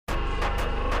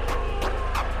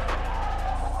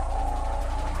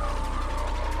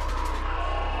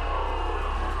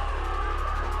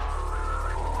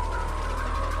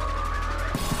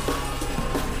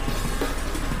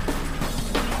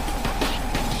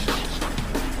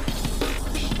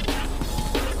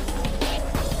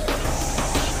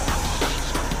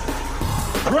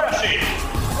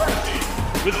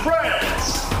with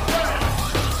Friends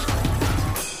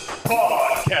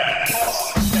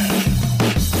Podcast.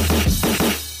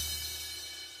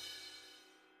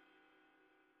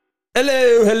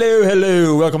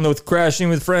 Hello. Welcome to Crashing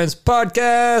with Friends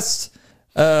podcast.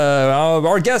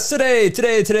 Our guest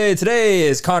today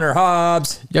is Connor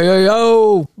Hobbs.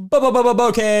 Yo.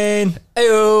 Bokane.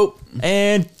 Ayo.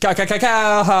 And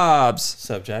Cow Hobbs.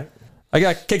 Sup, Jack? I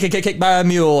got kicked by a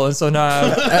mule, and so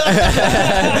now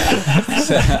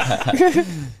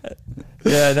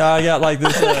now I got like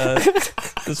this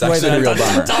It's way actually that a real I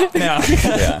bummer. talk now.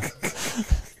 Yeah.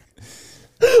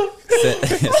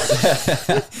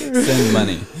 Send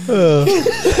money.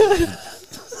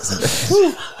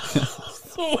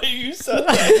 The way you said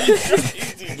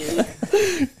that,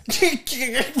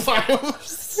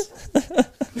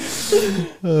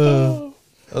 That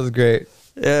was great.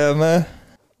 Yeah, man. I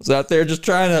was out there just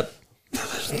trying to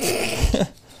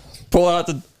pull out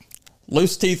the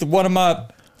loose teeth of one of my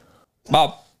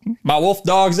wolf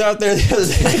dogs out there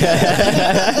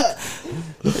the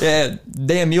other day. Yeah,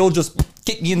 damn mule just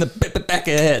kicked me in the back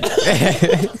of the head.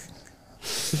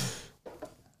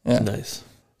 Yeah. Nice.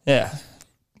 Yeah.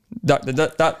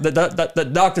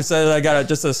 The doctor said I got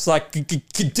just a slight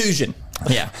contusion.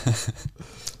 Yeah.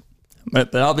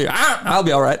 But I'll be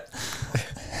all right.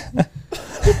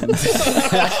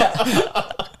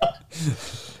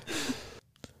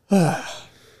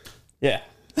 Yeah.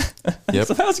 Yep.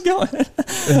 So how's it going?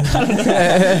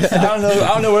 I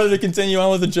don't know whether to continue on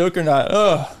with the joke or not.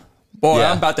 Oh boy,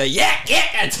 Yeah. I'm about to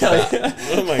I tell you.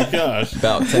 Oh my gosh.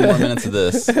 About 10 more minutes of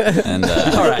this. And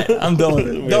All right, I'm done with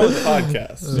it. We have a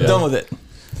podcast. Done with it.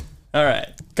 All right,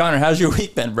 Connor, how's your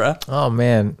week been, bro? Oh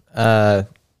man,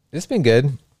 it's been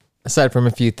good. Aside from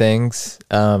a few things,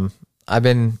 I've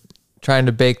been trying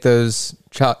to bake those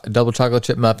double chocolate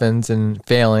chip muffins and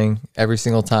failing every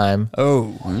single time.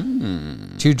 Oh,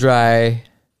 Too dry,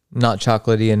 not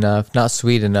chocolatey enough, not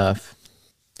sweet enough.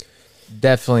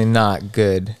 Definitely not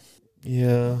good.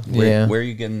 Yeah. Yeah, where are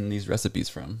you getting these recipes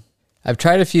from? I've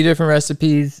tried a few different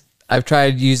recipes. I've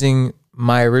tried using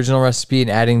my original recipe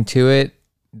and adding to it.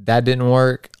 That didn't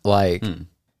work. Like,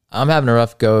 I'm having a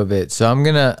rough go of it. So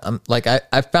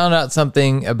I found out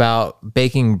something about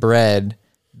baking bread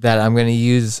that I'm going to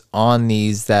use on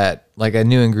these, that like a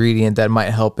new ingredient that might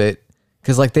help it.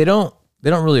 Cause like they don't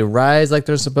really rise like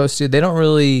they're supposed to. They don't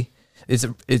really, it's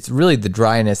really the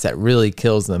dryness that really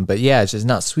kills them. But yeah, it's just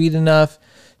not sweet enough.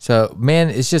 So man,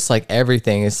 it's just like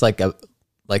everything. It's like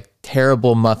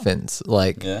terrible muffins.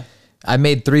 Like Yeah. I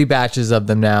made 3 batches of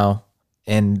them now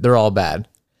and they're all bad.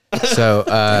 So,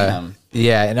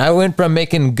 yeah, and I went from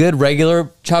making good regular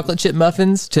chocolate chip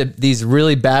muffins to these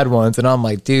really bad ones, and I'm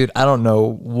like, dude, I don't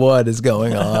know what is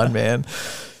going on, man.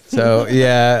 So,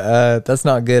 yeah, that's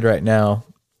not good right now.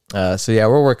 So, yeah,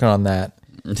 we're working on that.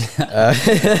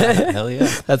 Hell yeah.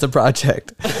 That's a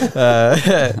project.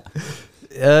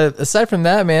 Aside from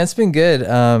that, man, it's been good.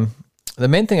 The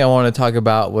main thing I want to talk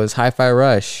about was Hi-Fi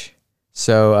Rush.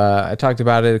 So, I talked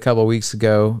about it a couple of weeks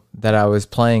ago that I was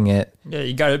playing it. yeah,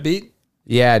 you got it beat.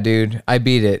 Yeah, dude, I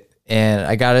beat it, and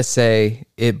I gotta say,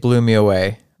 it blew me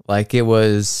away. Like it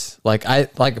was like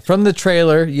from the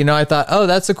trailer, I thought, oh,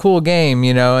 that's a cool game,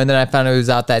 and then I found out it was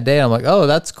out that day. I'm like, oh,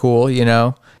 that's cool,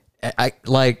 I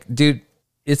like, dude,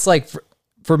 it's like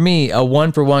for me a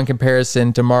 1-for-1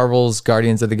 comparison to Marvel's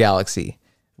Guardians of the Galaxy.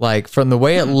 Like from the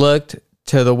way it looked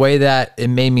to the way that it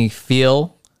made me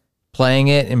feel playing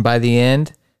it, and by the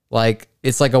end, like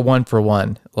it's like a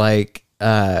 1-for-1. Like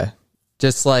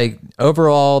just like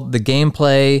overall the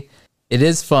gameplay, it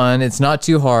is fun. It's not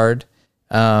too hard.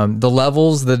 The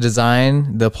levels, the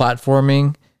design, the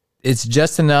platforming, it's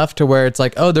just enough to where it's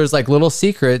like, oh, there's like little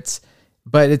secrets,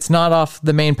 but it's not off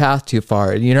the main path too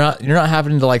far. You're not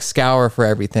having to like scour for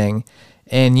everything.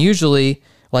 And usually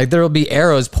like there will be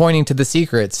arrows pointing to the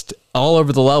secrets all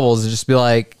over the levels. Just be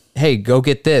like, hey, go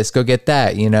get this, go get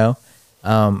that,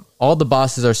 all the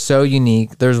bosses are so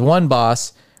unique. There's one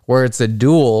boss where it's a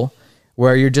duel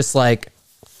where you're just like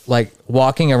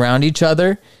walking around each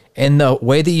other. And the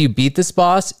way that you beat this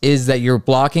boss is that you're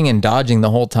blocking and dodging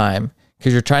the whole time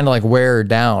because you're trying to like wear her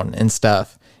down and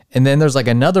stuff. And then there's like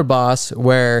another boss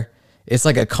where it's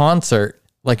like a concert,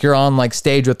 like you're on like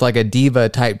stage with like a diva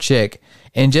type chick.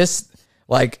 And just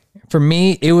like, for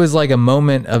me, it was like a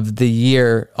moment of the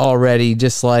year already.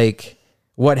 Just like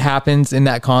what happens in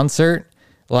that concert,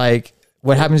 like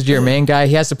what happens to your main guy,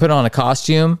 he has to put on a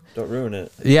costume. Don't ruin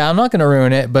it. Yeah, I'm not going to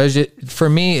ruin it, but for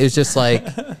me, it's just like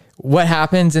what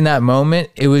happens in that moment.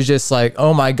 It was just like,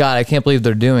 oh my God, I can't believe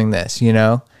they're doing this,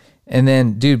 And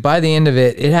then, dude, by the end of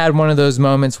it, it had one of those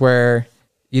moments where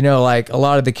you know, like a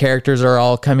lot of the characters are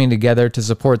all coming together to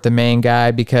support the main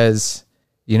guy because,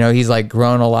 you know, he's like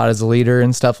grown a lot as a leader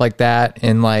and stuff like that.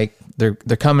 And like they're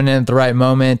coming in at the right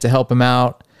moment to help him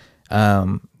out.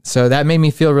 So that made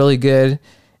me feel really good.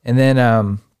 And then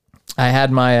I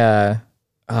had my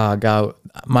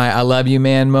my I love you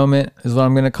man moment is what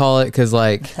I'm gonna call it, because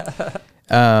like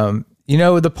you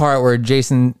know the part where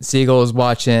Jason Segel is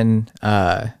watching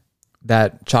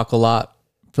that Chocolat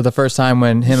for the first time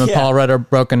when him and Yeah. Paul Rudd are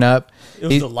broken up. It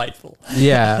was delightful.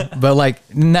 Yeah, but like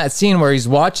in that scene where he's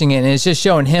watching it and it's just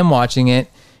showing him watching it,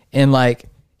 and like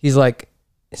he's like,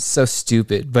 it's so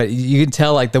stupid, but you can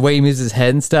tell like the way he moves his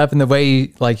head and stuff, and the way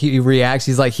he reacts,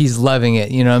 he's like he's loving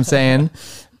it. You know what I'm saying?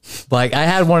 Like I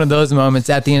had one of those moments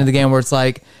at the end of the game where it's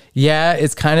like, yeah,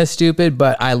 it's kind of stupid,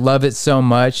 but I love it so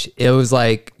much. It was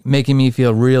like making me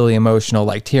feel really emotional,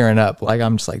 like tearing up. Like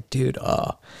I'm just like, dude,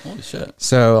 oh. Holy shit.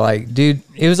 So like, dude,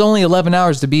 it was only 11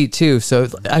 hours to beat too. So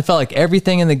I felt like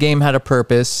everything in the game had a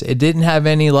purpose. It didn't have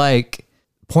any like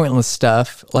pointless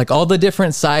stuff. Like all the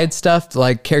different side stuff,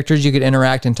 like characters you could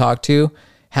interact and talk to,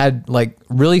 had like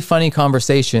really funny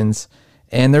conversations.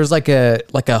 And there's like a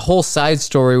whole side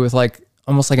story with like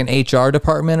almost like an HR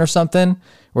department or something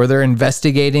where they're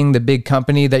investigating the big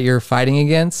company that you're fighting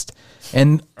against.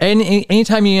 And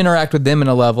anytime you interact with them in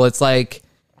a level, it's like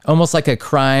almost like a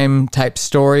crime type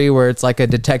story where it's like a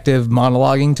detective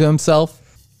monologuing to himself.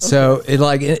 So it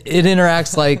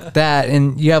interacts like that,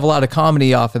 and you have a lot of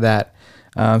comedy off of that.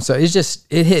 So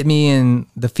it hit me in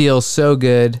the feel so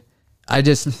good.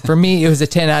 For me, it was a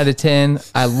 10 out of 10.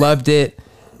 I loved it.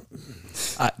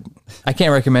 I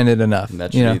can't recommend it enough.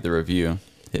 That should be the review.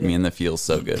 Hit me in the feels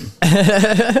so good.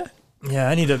 Yeah,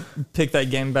 I need to pick that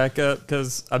game back up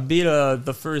because I beat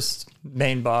the first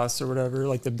main boss or whatever,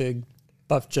 like the big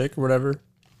buff chick or whatever.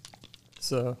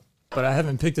 So, but I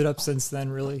haven't picked it up since then,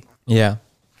 really. Yeah.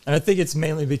 And I think it's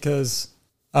mainly because,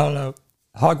 I don't know,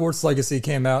 Hogwarts Legacy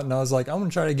came out and I was like, I'm going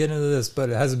to try to get into this, but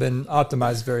it hasn't been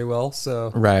optimized very well.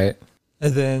 So, Right.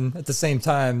 and then at the same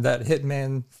time, that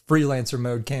Hitman freelancer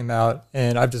mode came out,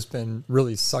 and I've just been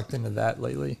really sucked into that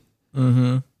lately.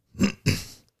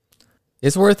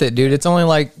 It's worth it, dude. It's only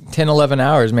like 10, 11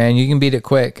 hours, man. You can beat it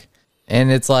quick.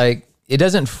 And it's like, it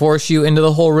doesn't force you into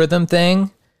the whole rhythm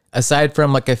thing, aside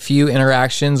from like a few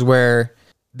interactions where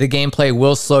the gameplay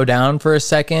will slow down for a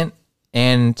second.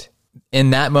 And in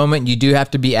that moment, you do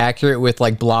have to be accurate with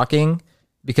like blocking,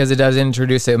 because it does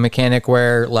introduce a mechanic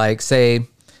where like, say,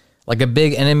 like a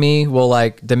big enemy will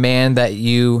like demand that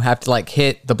you have to like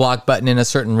hit the block button in a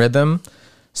certain rhythm.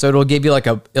 So it'll give you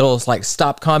it'll like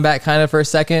stop combat kind of for a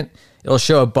second. It'll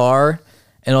show a bar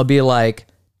and it'll be like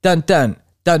dun dun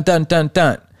dun dun dun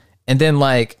dun. And then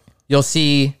like you'll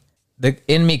see the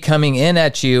enemy coming in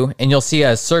at you, and you'll see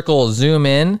a circle zoom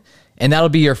in, and that'll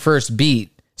be your first beat.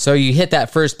 So you hit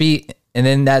that first beat, and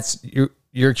then that's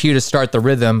your cue to start the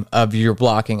rhythm of your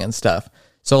blocking and stuff.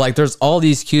 So like there's all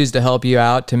these cues to help you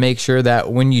out to make sure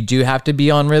that when you do have to be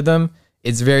on rhythm,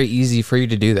 it's very easy for you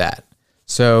to do that.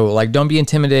 So like don't be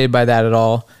intimidated by that at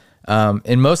all.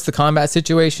 In most of the combat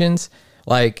situations,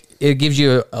 like it gives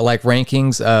you like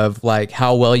rankings of like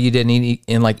how well you did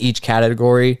in like each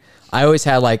category. I always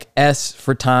had like S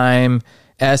for time,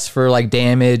 S for like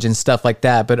damage and stuff like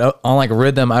that. But on like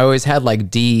rhythm, I always had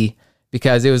like D,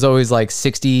 because it was always like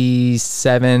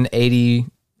 67, 80,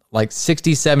 like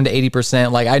 67 to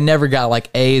 80%. Like I never got like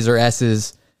A's or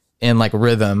S's in like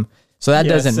rhythm. So that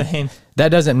Same.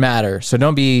 doesn't matter. So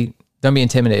don't be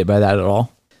intimidated by that at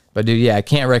all. But dude, yeah, I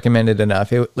can't recommend it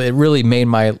enough. It really made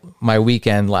my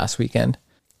weekend last weekend.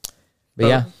 But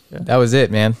yeah, that was it,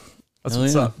 man. That's Hell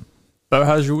what's yeah. up. But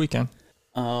how's your weekend?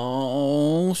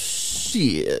 Oh,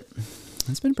 shit.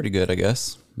 It's been pretty good, I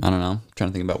guess. I don't know. I'm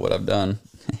trying to think about what I've done.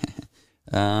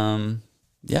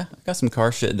 Yeah, I got some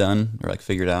car shit done, or like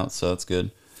figured out, so that's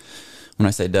good. When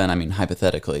I say done, I mean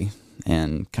hypothetically,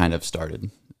 and kind of started.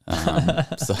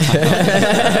 So,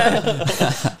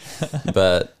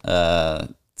 but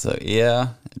so yeah,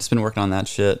 just been working on that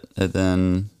shit, and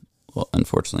then, well,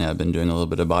 unfortunately, I've been doing a little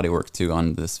bit of body work too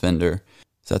on this fender,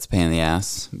 so that's a pain in the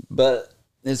ass. But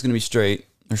it's gonna be straight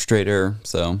or straighter,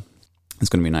 so it's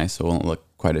gonna be nice. So it won't look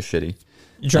quite as shitty.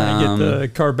 You trying to get the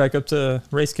car back up to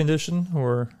race condition,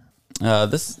 or?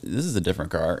 This is a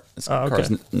different car. This Oh, okay.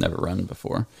 car's never run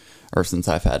before, or since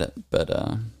I've had it, but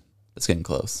it's getting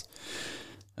close.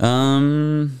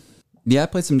 Yeah, I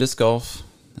played some disc golf.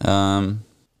 Well,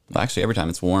 actually, every time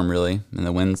it's warm, really, and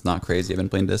the wind's not crazy. I've been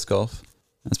playing disc golf.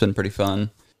 It's been pretty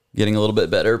fun. Getting a little bit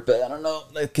better, but I don't know,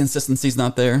 the consistency's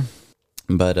not there.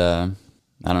 But I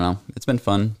don't know. It's been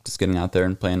fun just getting out there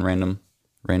and playing random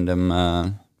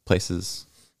places.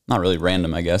 not really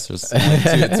random, I guess. There's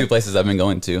only two places I've been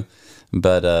going to.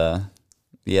 But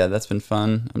yeah, that's been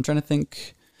fun. I'm trying to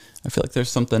think. I feel like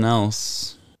there's something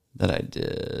else that I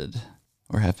did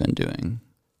or have been doing.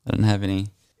 I didn't have any.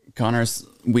 Connor's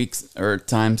weeks or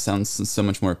time sounds so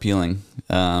much more appealing.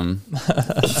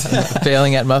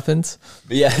 Failing at muffins.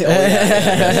 But yeah,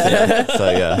 yeah.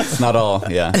 So yeah, it's not all I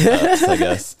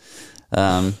guess.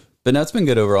 But no, it's been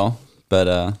good overall. But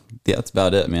yeah, that's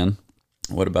about it, man.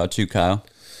 What about you, Kyle?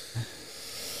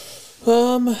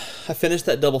 I finished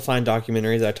that Double Fine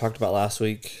documentary that I talked about last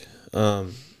week.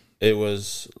 It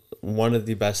was one of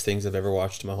the best things I've ever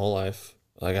watched in my whole life.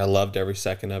 Like, I loved every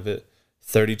second of it.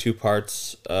 32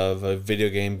 parts of a video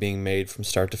game being made from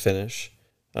start to finish.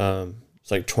 It's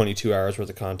like 22 hours worth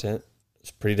of content.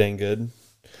 It's pretty dang good.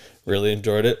 Really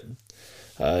enjoyed it.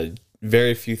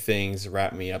 Very few things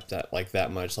wrap me up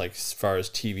that much. Like, as far as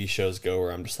TV shows go,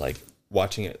 where I'm just like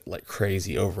watching it like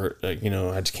crazy over. Like,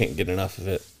 I just can't get enough of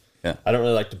it. Yeah. I don't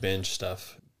really like to binge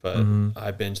stuff, but I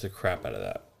binge the crap out of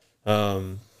that.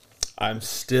 I'm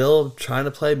still trying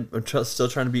to play. Still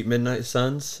trying to beat Midnight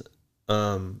Suns.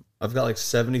 I've got like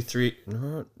 73.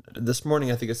 No, this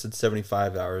morning I think it said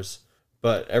 75 hours.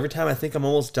 But every time I think I'm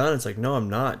almost done, it's like, no, I'm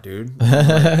not, dude.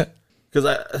 Because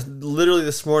I literally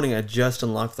this morning I just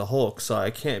unlocked the Hulk, so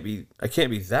I can't be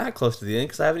that close to the end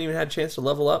because I haven't even had a chance to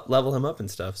level him up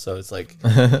and stuff. So it's like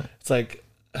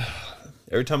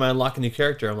every time I unlock a new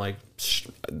character, I'm like,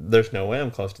 there's no way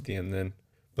I'm close to the end then.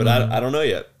 But I don't know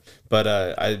yet. But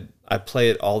I play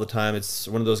it all the time. It's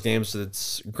one of those games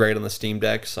that's great on the Steam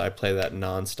Deck, so I play that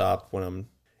nonstop when I'm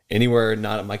anywhere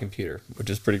not at my computer, which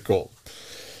is pretty cool.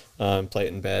 Play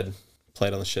it in bed. Play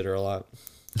it on the shitter a lot.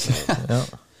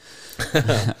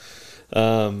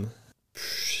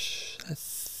 I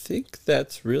think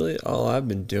that's really all I've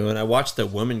been doing. I watched The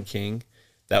Woman King.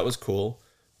 That was cool.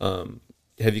 Do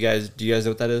you guys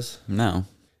know what that is? No.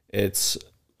 It's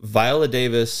Viola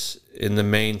Davis in the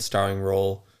main starring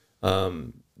role.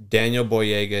 Daniel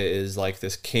Boyega is like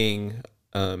this king.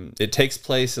 It takes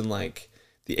place in like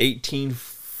the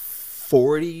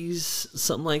 1840s,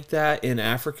 something like that, in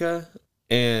Africa.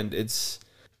 And it's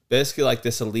basically like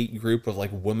this elite group of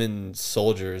like women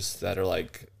soldiers that are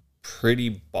like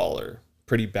pretty baller,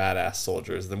 pretty badass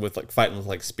soldiers. Then with like fighting with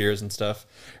like spears and stuff.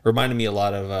 It reminded me a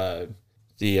lot of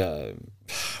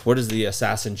what is the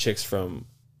assassin chicks from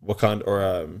Wakanda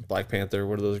or Black Panther?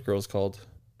 What are those girls called?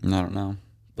 I don't know.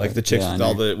 Like the chicks with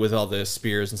all the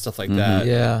spears and stuff like that.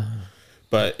 Yeah.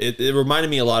 But it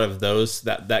reminded me a lot of those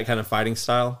that kind of fighting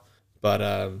style. But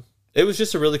it was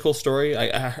just a really cool story.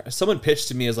 Someone pitched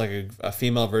to me as like a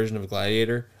female version of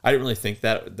Gladiator. I didn't really think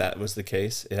that was the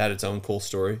case. It had its own cool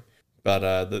story. But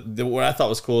what I thought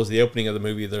was cool is the opening of the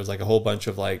movie. There's like a whole bunch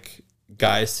of like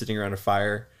guys sitting around a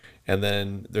fire. And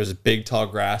then there's a big tall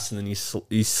grass, and then you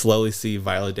slowly see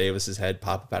Viola Davis's head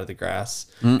pop up out of the grass,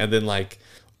 and then like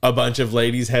a bunch of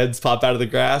ladies' heads pop out of the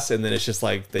grass, and then it's just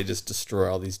like they just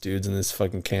destroy all these dudes in this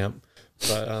fucking camp.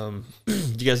 But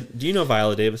do you know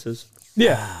Viola Davis is?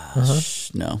 Yeah.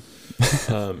 No.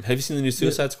 Have you seen the new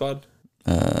Suicide Squad?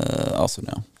 Also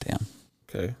no. Damn.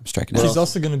 Okay. I'm striking She's out.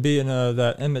 also going to be in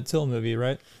that Emmett Till movie,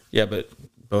 right? Yeah, but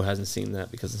Bo hasn't seen that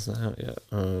because it's not out yet.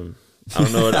 I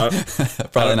don't know.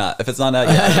 Probably not. If it's not out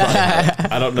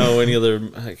yet, I don't know any other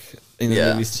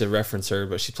movies to reference her,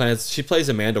 but she plays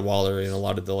Amanda Waller in a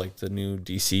lot of the new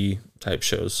DC type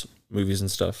shows, movies and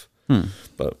stuff.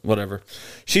 But whatever,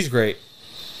 she's great.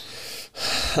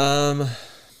 I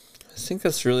think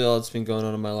that's really all that's been going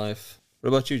on in my life. What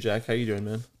about you, Jack? How you doing,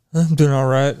 man? I'm doing all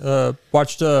right.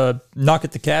 Watched Knock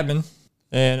at the Cabin,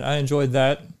 and I enjoyed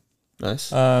that.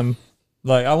 Nice.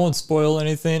 Like, I won't spoil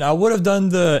anything. I would have done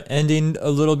the ending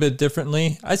a little bit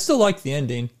differently. I still like the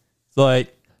ending.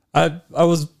 Like, I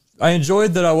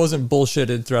enjoyed that I wasn't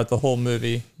bullshitted throughout the whole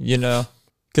movie,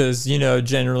 because,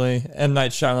 generally M.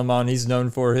 Night Shyamalan, he's known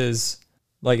for his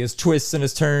twists and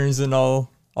his turns and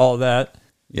all that.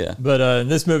 yeah. But in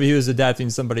this movie, he was adapting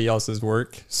somebody else's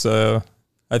work. So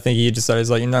I think he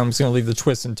decided, I'm just going to leave the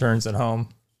twists and turns at home.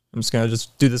 I'm just going to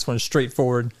just do this one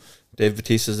straightforward. Dave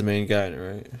Bautista's the main guy,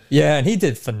 right? Yeah, and he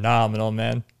did phenomenal,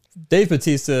 man. Dave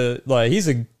Bautista,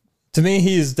 to me,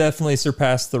 he's definitely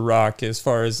surpassed The Rock as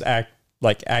far as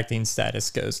acting status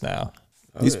goes now.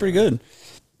 He's pretty good.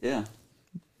 Yeah.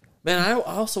 Man, I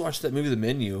also watched that movie, The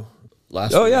Menu,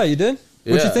 last Oh week. yeah, you did?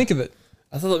 What'd Yeah. you think of it?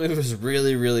 I thought that movie was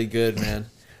really, really good, man.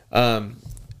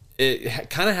 It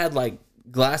kind of had like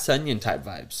Glass Onion type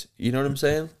vibes. You know what I'm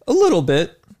saying? A little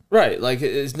bit. Right. Like,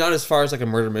 it's not as far as like a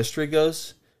murder mystery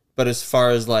goes, but as far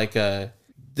as like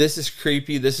this is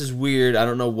creepy, this is weird, I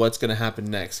don't know what's gonna happen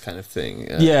next kind of thing.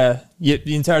 The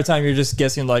entire time you're just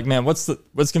guessing like, man, what's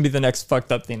gonna be the next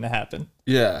fucked up thing to happen?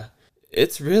 Yeah,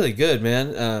 it's really good,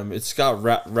 man. It's got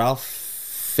Ralph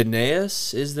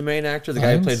Fiennes is the main actor, the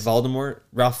guy who played Voldemort.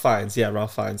 Ralph Fiennes,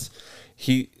 Ralph Fiennes.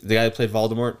 The guy who played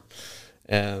Voldemort.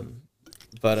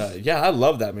 I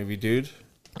love that movie, dude.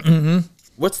 Mm-hmm.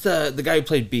 What's the guy who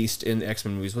played Beast in the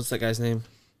X-Men movies? What's that guy's name?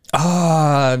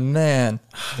 Ah, man.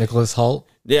 Nicholas Hoult.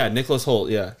 Yeah, Nicholas Hoult.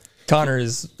 Yeah, Connor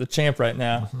is the champ right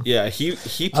now. yeah. He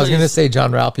plays, I was gonna say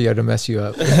John Ralphio to mess you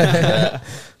up.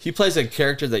 he plays a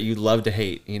character that you love to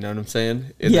hate. You know what I'm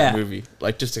saying? In that movie,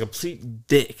 like just a complete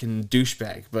dick and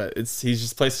douchebag. But he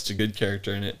just plays such a good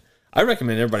character in it. I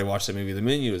recommend everybody watch that movie. The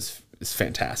menu is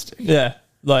fantastic. Yeah,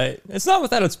 like it's not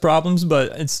without its problems,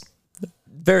 but it's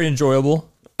very enjoyable.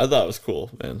 I thought it was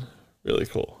cool, man. Really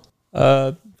cool.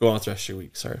 Go on with the rest of your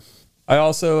week. Sorry. I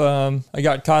also I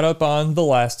got caught up on The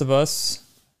Last of Us,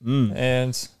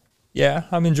 and yeah,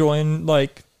 I'm enjoying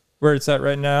like where it's at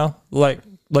right now. Like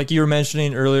you were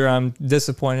mentioning earlier, I'm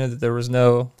disappointed that there was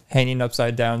no hanging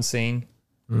upside down scene.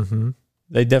 Mm-hmm.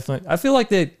 They definitely. I feel like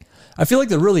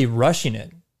they're really rushing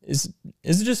it. Is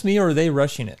it just me or are they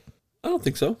rushing it? I don't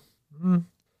think so.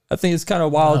 I think it's kind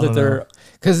of wild that they're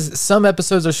Because some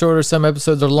episodes are shorter, some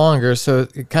episodes are longer, so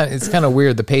it's kind of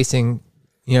weird. The pacing,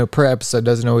 per episode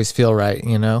doesn't always feel right.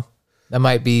 That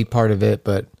might be part of it,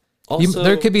 but Also,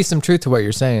 there could be some truth to what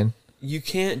you're saying. you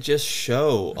can't just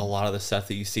show a lot of the stuff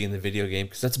that you see in the video game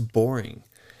because that's boring.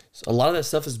 So a lot of that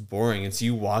stuff is boring. It's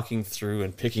you walking through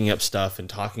and picking up stuff and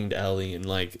talking to Ellie and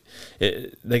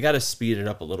they got to speed it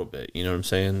up a little bit. You know what I'm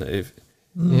saying?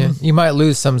 Yeah, you might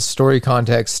lose some story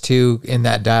context too in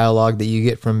that dialogue that you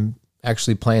get from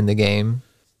actually playing the game.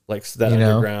 Like that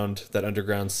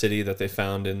underground city that they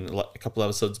found in a couple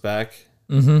episodes back.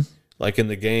 mm-hmm. Like in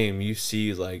the game, you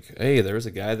see like, hey, there was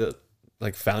a guy that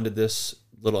like founded this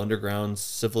little underground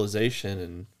civilization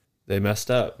and they messed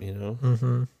up,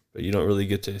 Mm-hmm. But you don't really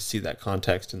get to see that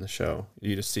context in the show.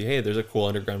 You just see, hey, there's a cool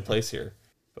underground place here.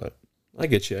 But I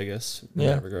get you, I guess, in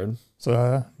that regard.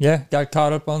 So got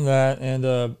caught up on that,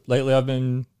 and lately I've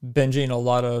been binging a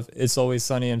lot of It's Always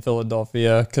Sunny in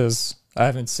Philadelphia because I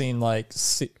haven't seen like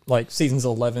seasons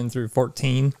 11 through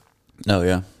 14. Oh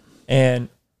yeah. And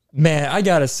man, I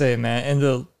gotta say, man,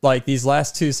 and these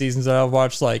last two seasons that I've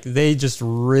watched, like they just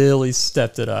really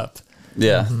stepped it up.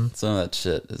 Yeah, some of that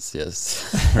shit is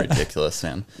just ridiculous,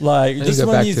 man. Like Then just you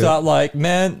go when back you to thought, like,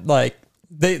 man, like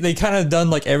they kind of done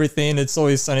like everything It's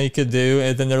Always Sunny could do,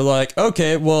 and then they're like,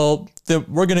 okay, well,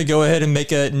 we're gonna go ahead and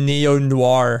make a neo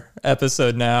noir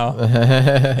episode now,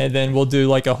 and then we'll do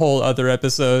like a whole other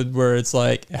episode where it's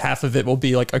like half of it will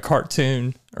be like a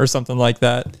cartoon or something like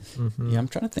that. Yeah, I'm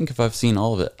trying to think if I've seen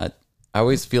all of it. I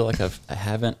always feel like I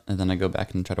haven't, and then I go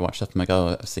back and try to watch stuff. I'm like,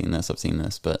 oh, I've seen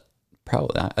this, but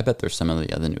probably I bet there's some of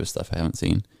the other newest stuff I haven't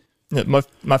seen. Yeah,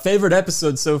 my favorite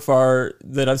episode so far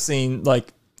that I've seen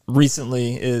like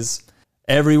recently is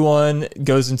everyone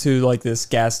goes into like this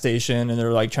gas station and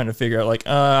they're like trying to figure out like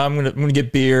I'm gonna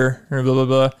get beer or blah blah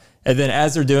blah, and then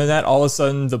as they're doing that, all of a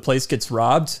sudden the place gets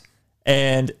robbed,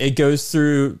 and it goes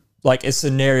through like a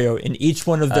scenario in each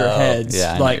one of their heads. Yeah, I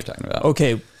know what like, you're talking about.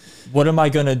 okay, what am I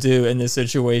gonna do in this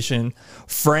situation?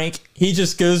 Frank, he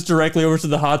just goes directly over to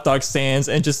the hot dog stands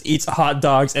and just eats hot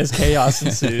dogs as chaos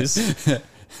ensues.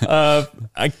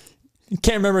 I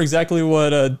can't remember exactly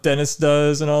what Dennis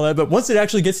does and all that, but once it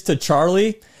actually gets to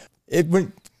Charlie, it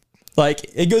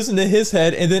goes into his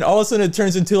head, and then all of a sudden it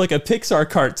turns into like a Pixar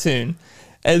cartoon.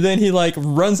 And then he like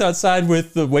runs outside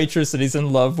with the waitress that he's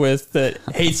in love with that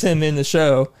hates him in the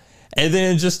show. And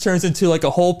then it just turns into like a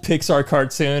whole Pixar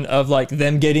cartoon of like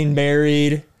them getting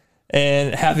married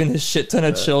and having a shit ton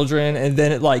of children. And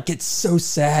then it like gets so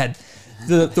sad.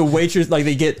 The waitress, like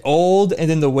they get old, and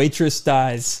then the waitress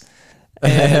dies.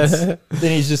 And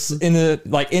then he's just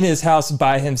in his house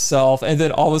by himself, and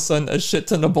then all of a sudden a shit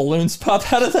ton of balloons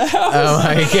pop out of the house. Oh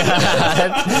my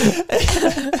god!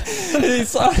 And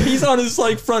he's on his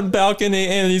like front balcony,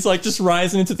 and he's like just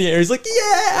rising into the air. He's like,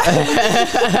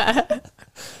 yeah.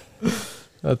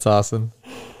 That's awesome.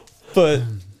 But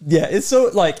yeah, it's so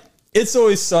like It's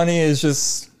Always Sunny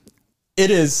is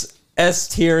S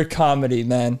tier comedy,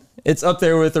 man. It's up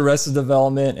there with Arrested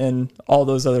Development and all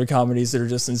those other comedies that are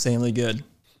just insanely good.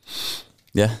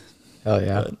 Yeah. Hell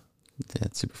yeah. Yeah,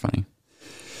 it's super funny.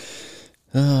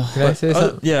 Can I say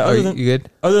something? yeah, Are other you than- good?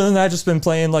 Other than that, I've just been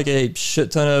playing like a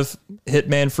shit ton of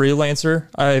Hitman Freelancer.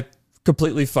 I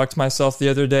completely fucked myself the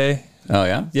other day. Oh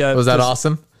yeah. Yeah, Was that just-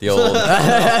 awesome? The old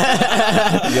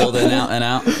in out and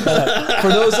out. For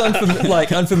those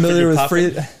unfamiliar with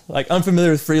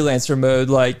freelancer mode,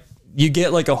 like you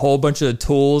get like a whole bunch of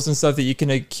tools and stuff that you can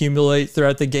accumulate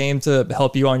throughout the game to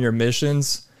help you on your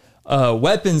missions.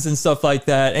 Weapons and stuff like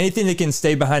that. Anything that can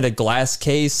stay behind a glass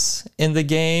case in the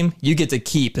game, you get to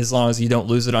keep as long as you don't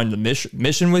lose it on the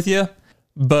mission with you.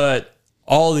 But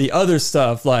all the other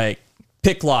stuff like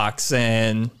pick locks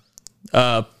and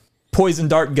poison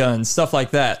dart guns, stuff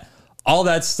like that, all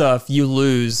that stuff you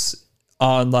lose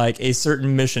on like a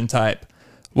certain mission type.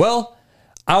 Well,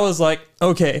 I was like,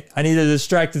 okay, I need to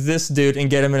distract this dude and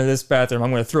get him into this bathroom.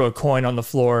 I'm going to throw a coin on the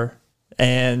floor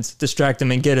and distract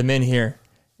him and get him in here.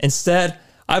 Instead,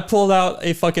 I pulled out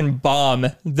a fucking bomb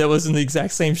that was in the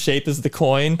exact same shape as the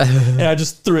coin, and I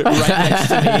just threw it right next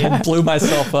to me and blew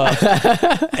myself up.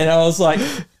 And I was like,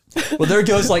 well, there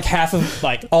goes like half of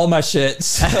like all my shit.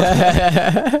 So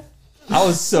I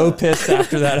was so pissed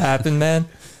after that happened, man.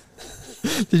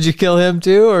 Did you kill him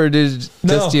too, or did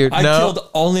just you? I killed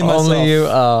only myself. Only you.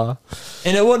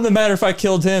 And it wouldn't have mattered if I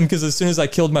killed him, because as soon as I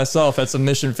killed myself, that's a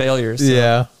mission failure. So.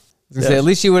 Yeah. I was gonna say, at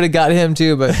least you would have got him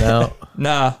too, but no.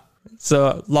 Nah.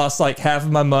 So lost like half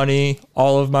of my money,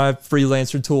 all of my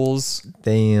freelancer tools.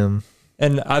 Damn.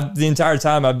 And the entire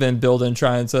time I've been building,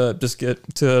 trying to just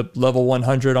get to level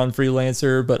 100 on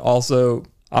freelancer, but also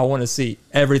I want to see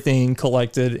everything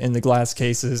collected in the glass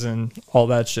cases and all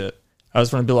that shit. I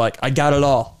just want to be like, I got it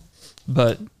all.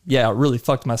 But yeah, I really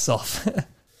fucked myself.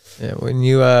 Yeah, when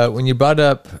you brought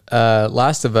up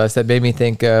Last of Us, that made me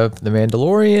think of The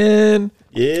Mandalorian.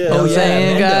 Yeah. Oh yeah,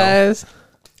 Mando. guys.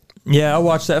 Yeah, I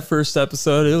watched that first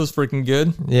episode. It was freaking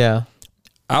good. Yeah.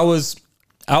 I was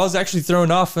actually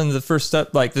thrown off in the first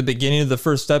step, like the beginning of the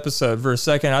first episode. For a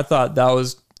second, I thought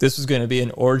this was going to be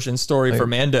an origin story for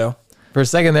Mando. For a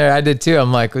second there, I did too.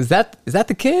 I'm like, is that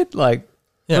the kid? Like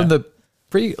from the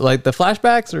like the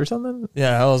flashbacks or something?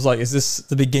 Yeah, I was like, is this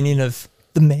the beginning of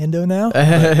the Mando now?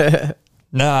 But,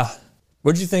 nah.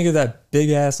 What'd you think of that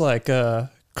big ass like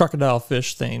crocodile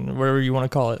fish thing, whatever you want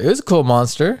to call it? It was a cool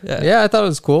monster. Yeah. I thought it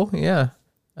was cool. Yeah.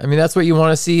 I mean, that's what you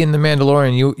want to see in The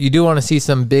Mandalorian. You do want to see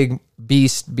some big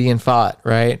beast being fought,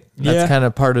 right? That's kind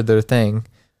of part of their thing.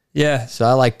 Yeah. So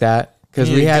I like that. Because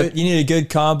you need a good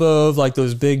combo of like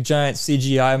those big giant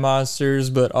CGI monsters,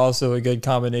 but also a good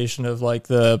combination of like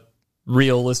the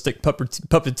realistic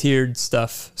puppeteered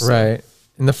stuff. So. Right.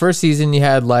 In the first season, you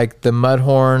had like the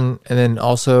Mudhorn and then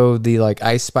also the like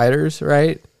ice spiders,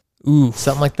 right? Ooh.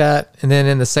 Something like that. And then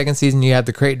in the second season, you had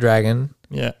the crate dragon.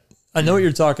 Yeah. I know what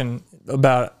you're talking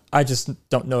about. I just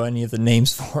don't know any of the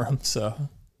names for them. So.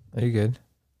 Are you good?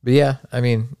 But yeah, I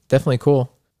mean, definitely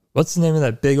cool. What's the name of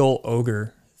that big old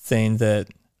ogre thing that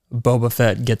Boba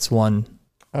Fett gets one?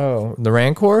 Oh, the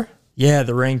Rancor? Yeah,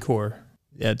 the Rancor.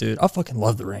 Yeah, dude. I fucking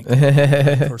love the Rancor.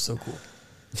 Rancor's so cool.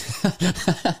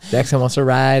 Jackson wants to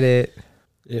ride it.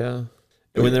 Yeah.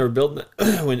 And when they were building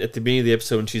that, when at the beginning of the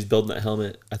episode when she's building that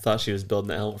helmet, I thought she was building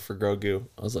that helmet for Grogu.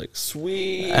 I was like,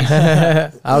 sweet.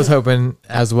 I was hoping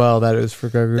as well that it was for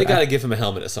Grogu. They got to give him a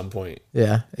helmet at some point.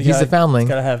 Yeah, he's a foundling. It's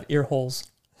got to have ear holes.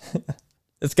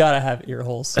 It's got to have ear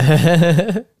holes.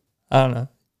 I don't know.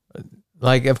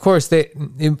 Like, of course,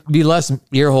 it'd be less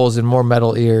ear holes and more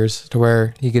metal ears to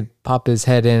where he could pop his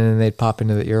head in and they'd pop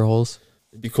into the ear holes.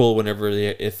 It'd be cool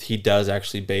if he does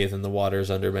actually bathe in the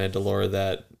waters under Mandalore.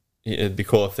 That it'd be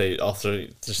cool if they also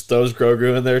just throws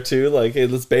Grogu in there too. Like, hey,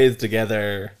 let's bathe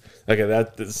together. Okay,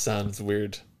 that sounds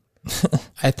weird.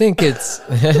 I think it's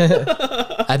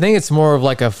more of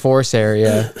like a force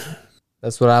area.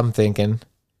 That's what I'm thinking.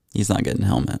 He's not getting a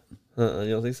helmet. You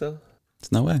don't think so?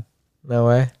 There's no way. No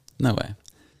way. No way.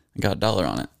 I got $1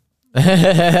 on it.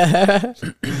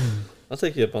 I'll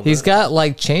take you up on that. He's got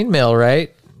like chainmail,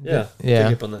 right? Yeah. Yeah. Take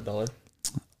you up on that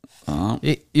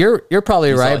 $1. You're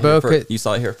probably right, Bo. You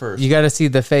saw it here first. You got to see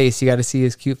the face. You got to see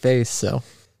his cute face. So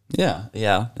Yeah,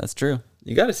 that's true.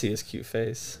 You got to see his cute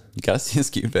face. You gotta see his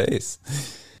cute face.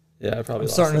 Yeah, I probably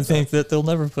I'm starting to think that they'll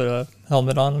never put a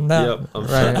helmet on him now. Yep, I'm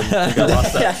starting to think I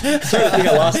lost that. Starting to think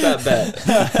I lost that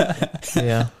bet.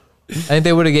 yeah, I think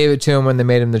they would have gave it to him when they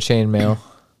made him the chainmail.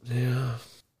 Yeah.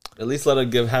 At least let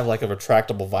him have like a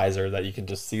retractable visor that you can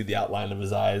just see the outline of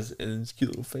his eyes and his cute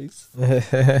little face.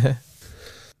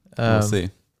 We'll see.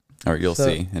 Or you'll so-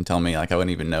 see and tell me, like, I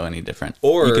wouldn't even know any different.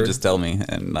 Or- you could just tell me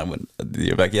and I would,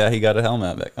 you're like, yeah, he got a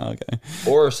helmet. I'm like, oh, okay.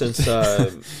 Or since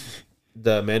the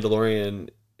Mandalorian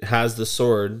has the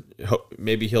sword,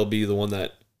 maybe he'll be the one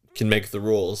that can make the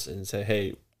rules and say,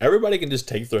 hey, everybody can just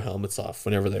take their helmets off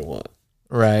whenever they want.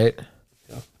 Right.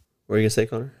 Yeah. What are you going to say,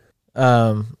 Connor?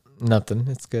 Nothing.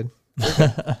 It's good.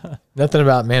 Nothing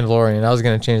about Mandalorian. I was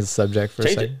going to change the subject for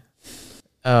Change a second.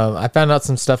 I found out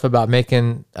some stuff about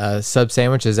making sub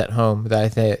sandwiches at home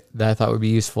that I thought would be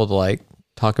useful to like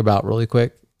talk about really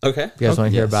quick. Okay. You guys want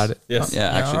to hear Yes. about it? Yes. Yeah,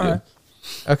 actually, all right.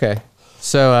 Okay.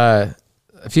 So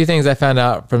a few things I found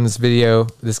out from this video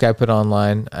this guy put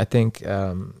online. I think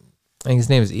his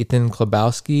name is Ethan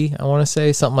Klabowski, I want to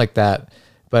say, something like that.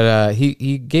 But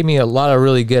he gave me a lot of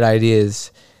really good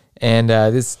ideas. And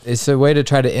this is a way to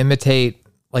try to imitate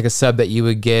like a sub that you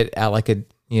would get at like a,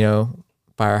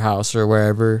 Firehouse or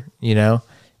wherever,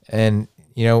 And,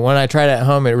 when I tried it at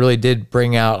home, it really did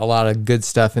bring out a lot of good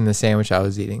stuff in the sandwich I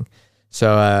was eating.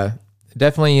 So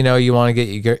definitely, you want to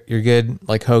get your good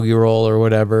like hoagie roll or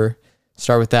whatever.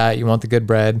 Start with that. You want the good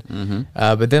bread.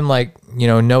 But then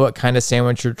know what kind of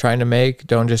sandwich you're trying to make.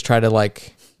 Don't just try to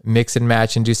like mix and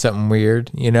match and do something weird,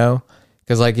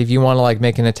 because like if you want to like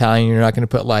make an Italian, you're not going to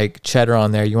put like cheddar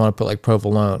on there. You want to put like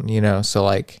provolone, so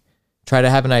like try to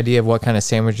have an idea of what kind of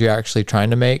sandwich you're actually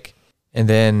trying to make. And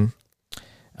then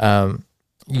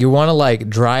you want to like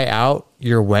dry out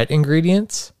your wet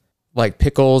ingredients, like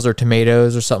pickles or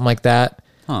tomatoes or something like that.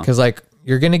 Because like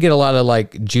you're going to get a lot of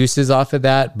like juices off of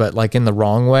that, but like in the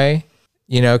wrong way,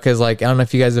 because like I don't know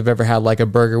if you guys have ever had like a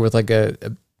burger with like a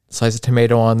slice of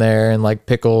tomato on there and like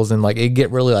pickles, and like it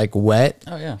get really like wet.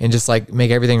 Oh, yeah. And just like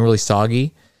make everything really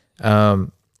soggy.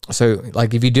 So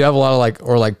like if you do have a lot of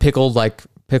like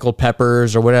pickled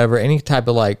peppers or whatever, any type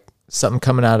of like something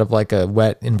coming out of like a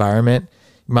wet environment,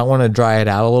 you might want to dry it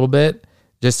out a little bit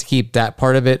just to keep that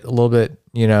part of it a little bit,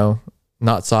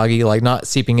 not soggy, like not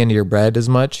seeping into your bread as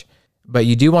much. But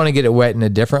you do want to get it wet in a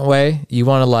different way. You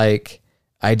want to like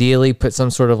ideally put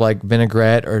some sort of like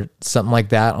vinaigrette or something like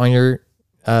that on your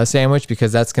sandwich,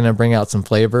 because that's going to bring out some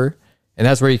flavor. And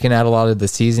that's where you can add a lot of the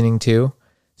seasoning too.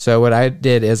 So what I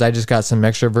did is I just got some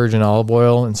extra virgin olive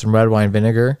oil and some red wine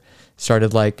vinegar,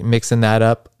 started like mixing that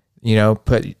up,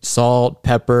 put salt,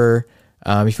 pepper.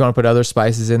 If you want to put other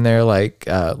spices in there, like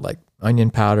onion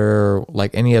powder or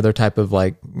like any other type of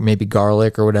like maybe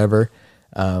garlic or whatever,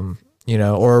 or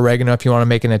oregano if you want to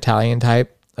make an Italian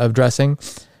type of dressing.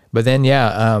 But then,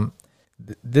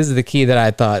 this is the key that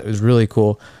I thought was really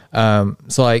cool.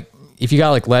 So like if you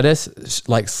got like lettuce,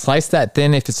 like slice that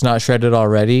thin if it's not shredded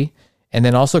already. And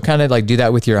then also kind of like do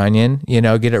that with your onion, get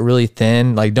it really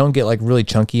thin. Like don't get like really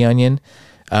chunky onion,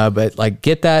 but like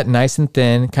get that nice and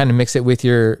thin, kind of mix it with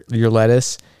your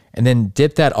lettuce, and then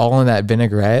dip that all in that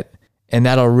vinaigrette. And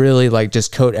that'll really like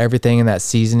just coat everything in that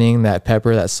seasoning, that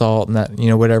pepper, that salt, and that,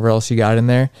 whatever else you got in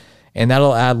there. And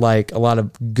that'll add like a lot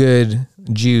of good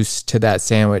juice to that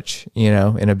sandwich,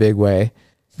 in a big way.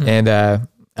 And I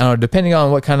don't know, depending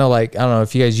on what kind of like, I don't know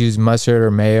if you guys use mustard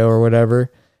or mayo or whatever,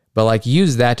 but like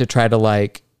use that to try to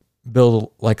like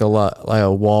build like a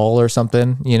wall or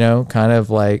something, kind of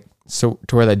like so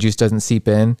to where that juice doesn't seep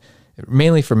in.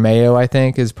 Mainly for mayo, I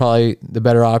think is probably the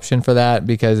better option for that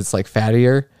because it's like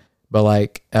fattier. But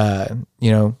like, get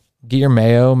your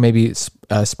mayo, maybe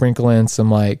sprinkle in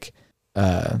some like,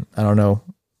 I don't know,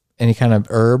 any kind of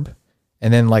herb,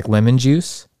 and then like lemon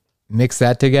juice, mix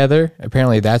that together.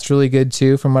 Apparently that's really good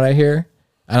too, from what I hear.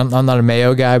 I'm not a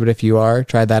mayo guy, but if you are,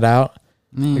 try that out.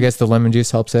 I guess the lemon juice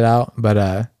helps it out,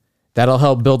 but that'll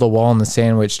help build a wall in the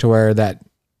sandwich to where that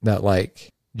like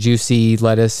juicy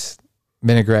lettuce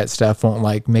vinaigrette stuff won't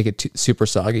like make it super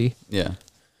soggy. Yeah.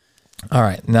 All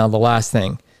right, now the last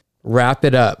thing. Wrap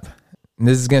it up. And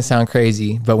this is going to sound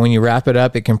crazy, but when you wrap it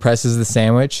up, it compresses the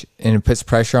sandwich and it puts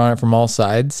pressure on it from all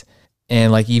sides.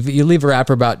 And like you leave a wrap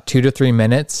for about 2 to 3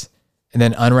 minutes and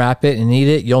then unwrap it and eat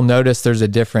it, you'll notice there's a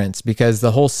difference because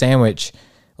the whole sandwich,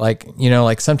 like,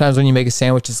 like sometimes when you make a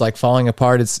sandwich, it's like falling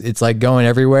apart. It's like going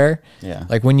everywhere. Yeah.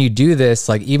 Like when you do this,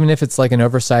 like even if it's like an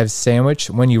oversized sandwich,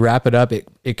 when you wrap it up,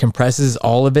 it compresses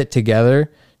all of it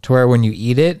together to where when you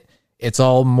eat it, it's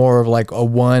all more of like a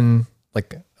one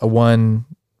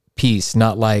piece,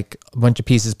 not like a bunch of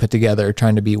pieces put together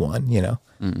trying to be one,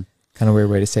 kind of weird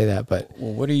way to say that, but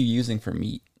Well, what are you using for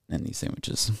meat in these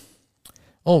sandwiches?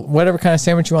 well, whatever kind of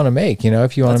sandwich you want to make,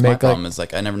 if you want That's to my make problem like, is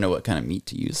like I never know what kind of meat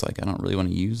to use. Like I don't really want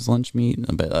to use lunch meat,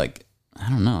 but like I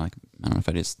don't know. Like I don't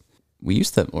know if we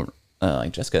used to, or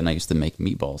like Jessica and I used to make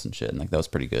meatballs and shit, and like that was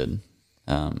pretty good.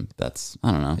 That's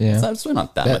I don't know. Yeah. It's really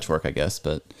not that much work, I guess,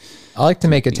 but I like to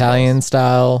make Italian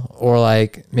style or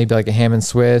like maybe like a ham and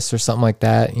Swiss or something like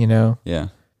that, yeah.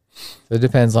 So it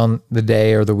depends on the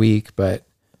day or the week, but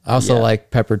I also Yeah.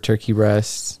 like peppered turkey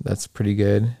breasts. That's pretty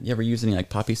good. You ever use any like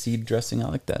poppy seed dressing? I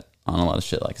like that on a lot of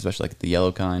shit, like especially like the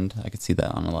yellow kind. I could see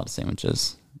that on a lot of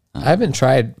sandwiches. I haven't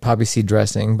tried poppy seed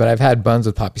dressing, but I've had buns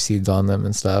with poppy seeds on them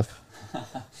and stuff.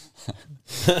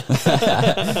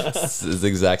 It's the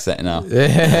exact same. No, but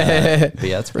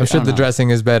yeah, it's pretty. I'm sure the dressing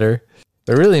is better.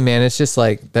 But really, man, it's just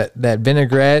like that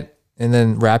vinaigrette and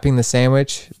then wrapping the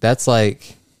sandwich. That's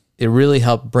like, it really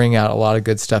helped bring out a lot of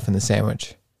good stuff in the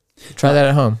sandwich. Try that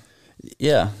at home.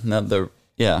 Yeah,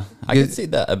 I could see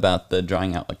that about the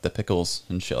drying out like the pickles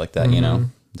and shit like that. You know,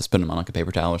 just put them on like a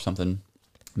paper towel or something.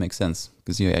 Makes sense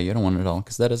because you don't want it all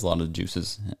because that is a lot of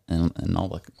juices and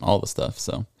all the stuff.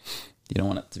 So you don't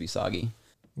want it to be soggy.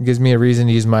 It gives me a reason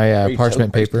to use my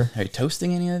parchment paper. Are you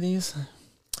toasting any of these?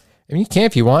 I mean, you can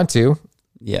if you want to.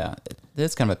 Yeah,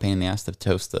 it's kind of a pain in the ass to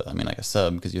toast. Like a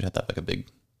sub because you'd have to have like a big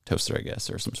toaster, I guess,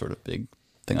 or some sort of big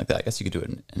thing like that. I guess you could do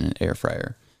it in an air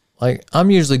fryer. Like, I'm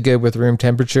usually good with room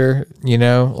temperature, you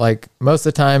know? Like, most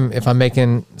of the time, if I'm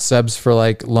making subs for,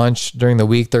 like, lunch during the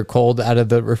week, they're cold out of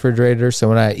the refrigerator. So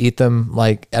when I eat them,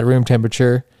 like, at room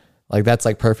temperature, like, that's,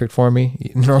 like, perfect for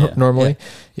me normally,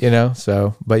 you know?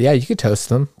 So, but, yeah, you could toast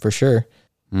them for sure.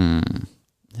 Hell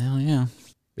yeah.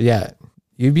 But, yeah,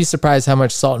 you'd be surprised how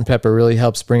much salt and pepper really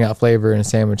helps bring out flavor in a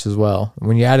sandwich as well.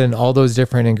 When you add in all those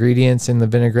different ingredients in the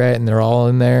vinaigrette and they're all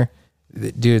in there,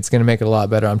 dude, it's going to make it a lot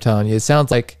better, I'm telling you. It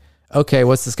sounds like... Okay,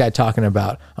 what's this guy talking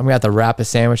about? I'm going to have to wrap a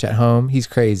sandwich at home. He's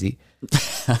crazy.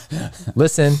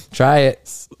 Listen, try it.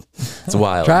 It's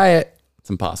wild. Try it. It's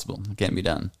impossible. It can't be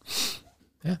done.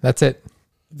 Yeah, that's it.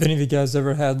 Have any of you guys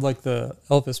ever had like the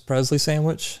Elvis Presley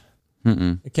sandwich?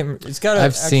 Mm-mm. It's got an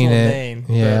I've actual seen it. name.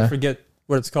 Yeah. I forget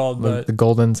what it's called, but The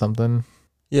golden something.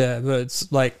 yeah, but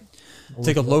it's like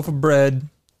take a loaf of bread,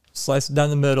 slice it down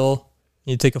the middle.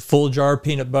 You take a full jar of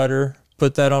peanut butter,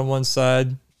 put that on one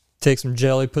side. Take some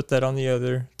jelly, put that on the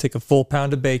other. Take a full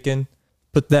pound of bacon,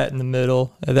 put that in the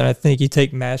middle. And then I think you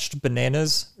take mashed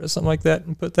bananas or something like that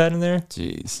and put that in there.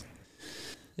 Jeez.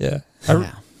 Yeah.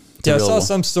 Yeah. I saw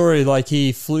some story like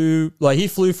he flew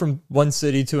from one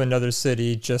city to another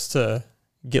city just to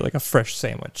get like a fresh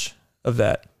sandwich of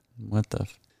that. What the?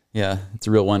 Yeah, it's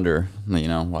a real wonder, you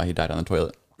know, why he died on the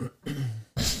toilet.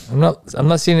 I'm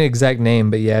not seeing an exact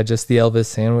name, but yeah, just the Elvis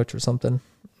sandwich or something.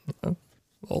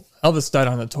 Well, Elvis died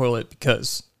on the toilet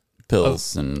because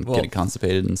Pills and getting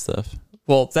constipated and stuff.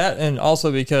 well, that and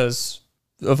also because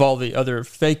of all the other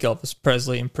fake Elvis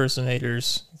Presley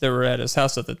impersonators that were at his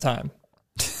house at the time.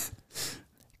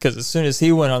 Because as soon as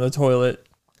he went on the toilet,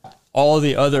 all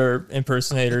the other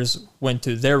impersonators went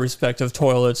to their respective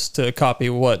toilets to copy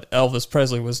what Elvis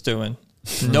Presley was doing.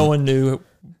 No one knew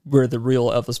where the real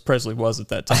Elvis Presley was at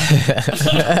that time.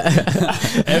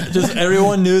 Just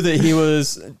everyone knew that he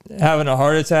was having a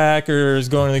heart attack or was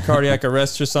going to the cardiac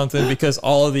arrest or something because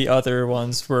all of the other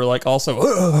ones were like also,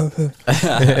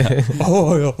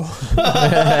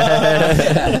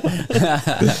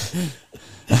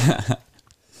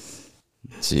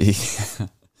 Gee.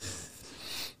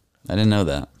 I didn't know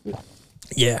that.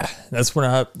 yeah, that's when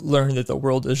I learned that the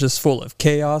world is just full of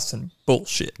chaos and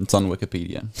bullshit. It's on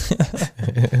Wikipedia.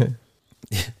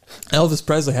 Elvis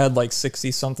Presley had like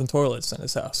 60 something toilets in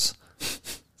his house.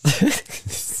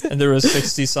 And there was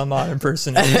 60 some odd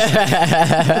impersonators.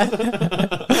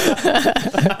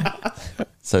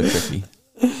 So tricky.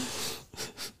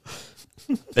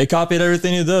 They copied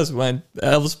everything he does. When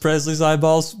Elvis Presley's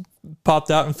eyeballs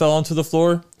popped out and fell onto the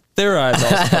floor, their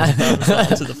eyeballs popped out and fell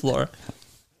onto the floor.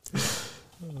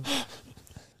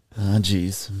 Oh,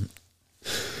 jeez.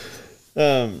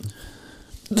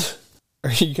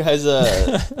 Are you guys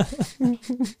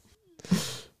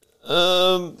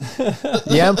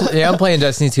Yeah, I'm playing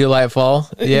Destiny 2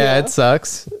 Lightfall. Yeah, it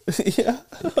sucks. yeah,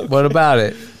 What about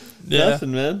it?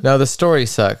 nothing, man. No, the story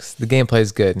sucks. The gameplay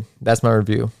is good. That's my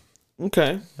review.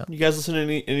 Okay, you guys listen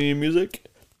to any music?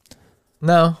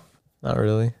 No, not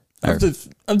really. I've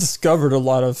discovered a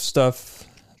lot of stuff,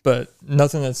 but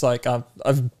nothing that's like I've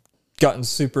gotten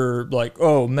super like,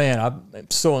 oh man,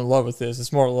 I'm so in love with this.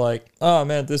 It's more like, oh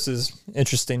man, this is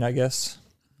interesting, I guess.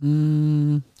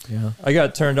 Yeah. I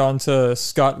got turned on to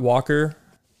Scott Walker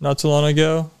not too long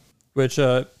ago, which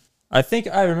I think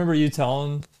I remember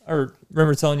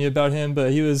telling you about him,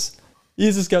 but he's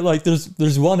just got like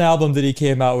there's one album that he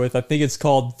came out with. I think it's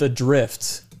called The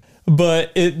Drift,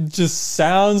 but it just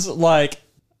sounds like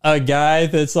a guy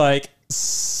that's like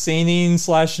singing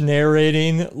 /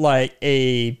 narrating like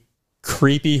a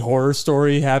creepy horror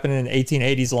story happening in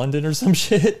 1880s London or some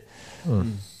shit.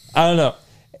 I don't know.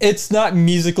 It's not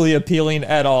musically appealing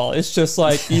at all. It's just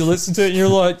like you listen to it and you're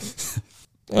like,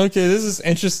 okay, this is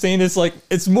interesting. It's like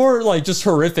it's more like just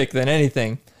horrific than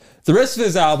anything. The rest of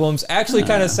his albums actually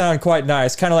kind of sound quite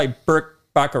nice, kind of like Burt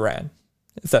Bacharach.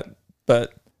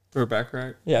 Or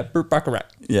Bacharach? Yeah, Burt Bacharach.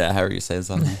 Yeah, however you say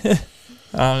something.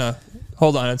 I don't know.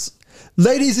 Hold on, it's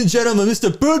ladies and gentlemen,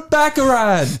 Mr. Burt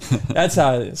Bacharach. That's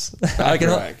how it is.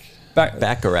 Bacharach.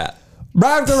 Baccarat.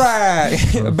 Bacharach.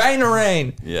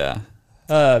 Bannerang. Yeah.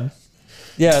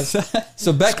 Yeah.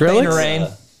 So Beck Skrillex?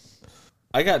 Bannerang.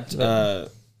 I got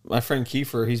my friend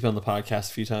Kiefer, he's been on the podcast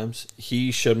a few times.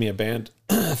 He showed me a band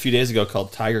a few days ago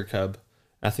called Tiger Cub.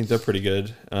 I think they're pretty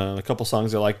good. A couple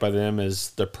songs I like by them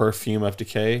is The Perfume of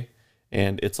Decay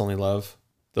and It's Only Love.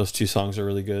 Those 2 songs are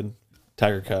really good.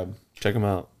 Tiger Cub. Check them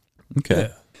out. Okay.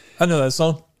 Yeah. I know that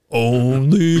song.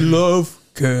 Only love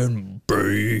can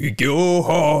break your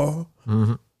heart.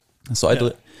 So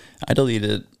I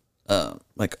deleted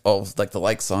like all of, like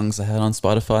the songs I had on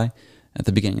Spotify at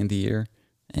the beginning of the year,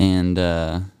 and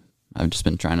I've just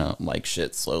been trying to like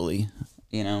shit slowly,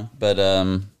 you know. But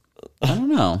I don't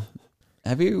know.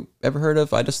 Have you ever heard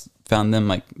of? I just found them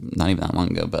like not even that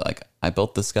long ago, but like I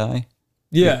Built the Sky.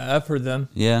 Yeah, I've heard them.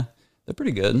 Yeah, they're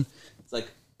pretty good. It's like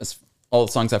all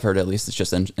the songs I've heard, at least it's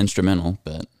just instrumental,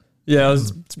 but Yeah,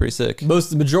 it's pretty sick.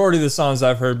 the majority of the songs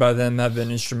I've heard by them have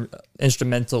been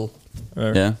instrumental.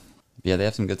 Yeah, they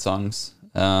have some good songs.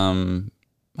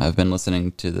 I've been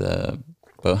listening to the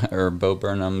Bo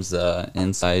Burnham's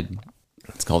Inside.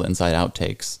 It's called Inside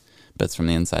Outtakes, but it's from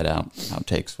the Inside Out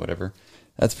Outtakes, whatever.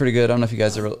 That's pretty good. I don't know if you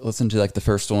guys ever listened to like the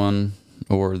first one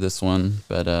or this one,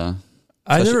 but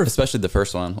especially the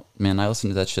first one. Man, I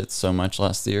listened to that shit so much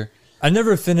last year. I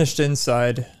never finished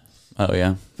Inside, Oh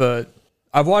yeah, but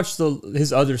I've watched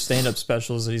his other stand-up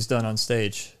specials that he's done on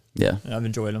stage, yeah, and I've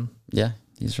enjoyed them. yeah.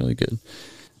 He's really good.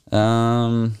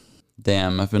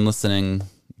 Damn, I've been listening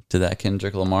to that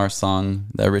Kendrick Lamar song,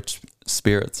 that Rich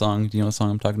Spirit song. Do you know what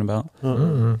song I'm talking about?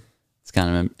 It's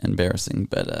kind of embarrassing,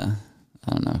 but I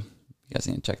don't know. You guys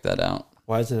need to check that out.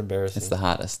 Why is it embarrassing? It's the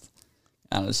hottest.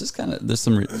 I don't know. It's just kind of, there's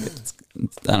some,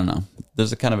 I don't know.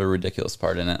 There's a kind of a ridiculous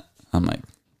part in it. I'm like,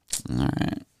 all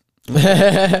right.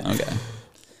 Okay.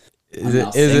 Is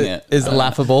it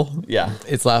laughable? Yeah.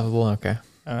 It's laughable. Okay.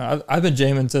 I've been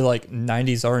jamming to like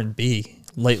 90s R&B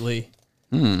lately.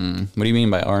 What do you mean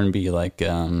by R&B? Like,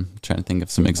 trying to think of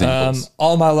some examples.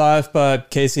 All My Life by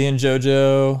Casey and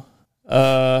JoJo.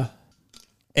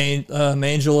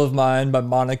 Angel of Mine by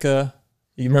Monica.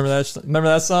 You remember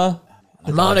that song?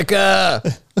 Monica.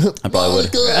 I probably would.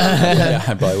 Yeah,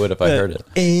 I probably would if I heard it.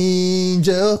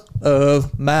 Angel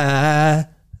of Mine.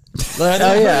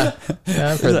 Oh yeah,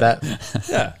 I've heard that.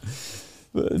 Yeah.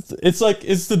 It's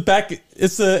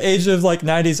the age of like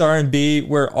 90s R&B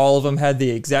where all of them had the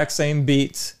exact same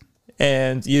beats,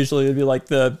 and usually it'd be like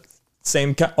the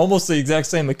same, almost the exact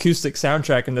same acoustic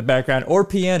soundtrack in the background or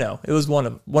piano. It was one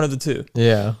of the two.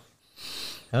 Yeah.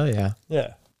 Hell yeah.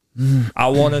 Yeah. I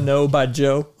Want to Know by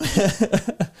Joe.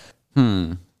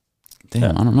 Damn,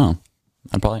 I don't know.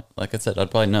 I'd probably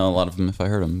know a lot of them if I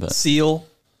heard them, but Seal.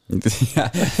 yeah.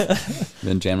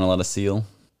 Been jamming a lot of Seal.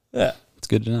 Yeah. It's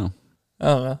good to know. I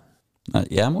don't know.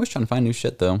 Yeah, I'm always trying to find new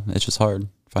shit though. It's just hard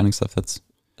finding stuff that's.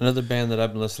 Another band that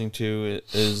I've been listening to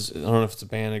is, I don't know if it's a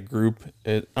band, a group.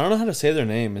 I don't know how to say their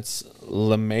name. It's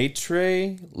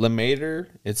Lemaitre.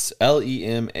 It's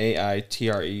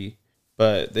Lemaitre,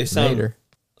 but they sound. Mater.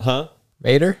 Huh?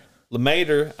 Mater?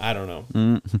 Lemaitre, I don't know.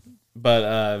 But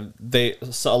a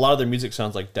lot of their music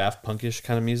sounds like Daft Punkish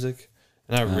kind of music,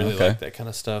 and I really like that kind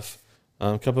of stuff.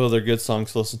 A couple of their good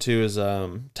songs to listen to is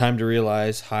Time to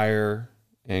Realize, Higher,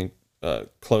 and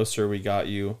Closer, We Got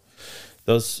You.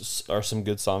 Those are some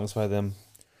good songs by them.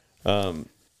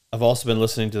 I've also been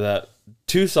listening to that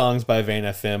 2 songs by Vane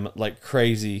FM like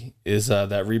crazy is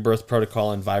that Rebirth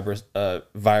Protocol and Virus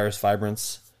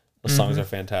Vibrance. Those songs are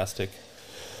fantastic.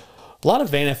 A lot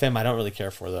of Vane FM I don't really care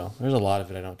for though. There's a lot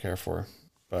of it I don't care for,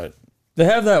 but They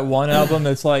have that one album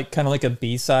that's like kind of like a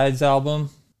B-sides album,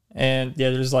 and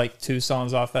yeah, there's like 2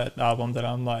 songs off that album that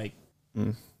I'm like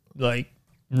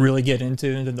really get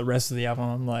into, and then the rest of the album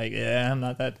I'm like, yeah, I'm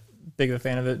not that big of a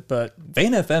fan of it. But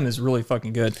Vane FM is really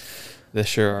fucking good. they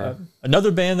sure are.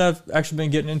 Another band that I've actually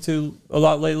been getting into a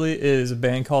lot lately is a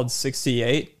band called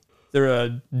 68. They're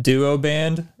a duo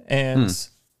band, and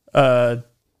the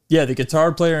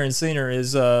guitar player and singer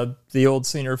is the old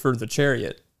singer for The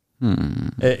Chariot.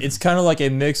 It's kind of like a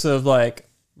mix of like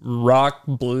rock,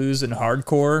 blues, and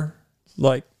hardcore,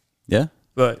 like, Yeah.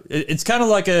 but it's kind of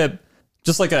like a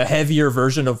heavier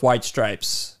version of White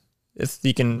Stripes, if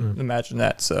you can imagine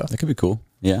that. So That could be cool.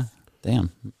 Yeah.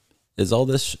 Damn. Is all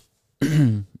this? I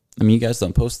mean, you guys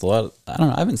don't post a lot. I don't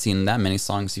know. I haven't seen that many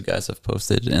songs you guys have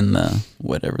posted in the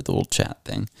little chat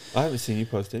thing. I haven't seen you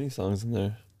post any songs in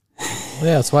there.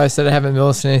 Yeah, that's why I said I haven't been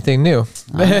listening to anything new. All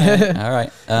right.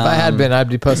 If I had been, I'd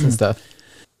be posting stuff.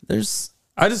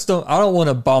 I don't want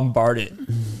to bombard it,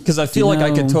 because I feel like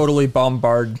I could totally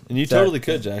bombard. And you that. totally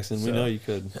could, Jackson. We know you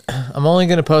could. I'm only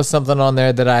going to post something on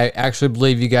there that I actually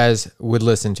believe you guys would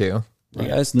listen to. You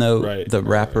guys know the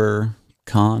rapper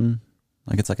Khan?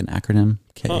 Like it's like an acronym,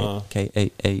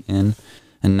 K-A-A-N.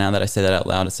 And now that I say that out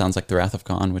loud, it sounds like The Wrath of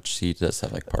Khan, which he does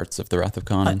have like parts of The Wrath of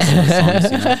Khan in some of his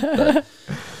songs, but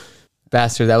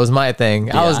Bastard, that was my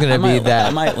thing. I was yeah, gonna be that. I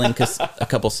might link a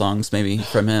couple songs maybe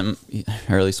from him,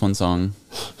 or at least one song,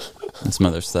 and some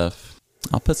other stuff.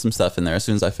 I'll put some stuff in there as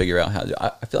soon as I figure out how to.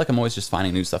 I feel like I'm always just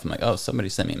finding new stuff. I'm like, oh, somebody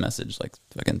sent me a message like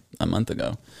fucking a month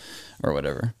ago, or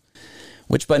whatever.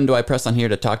 Which button do I press on here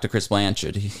to talk to Chris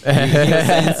Blanchard? He was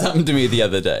saying something to me the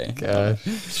other day. God.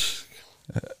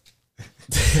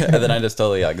 And then I just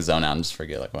totally like zone out and just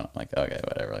forget like what I'm like, okay,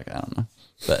 whatever, like I don't know.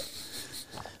 But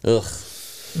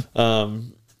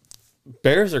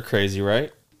Bears are crazy,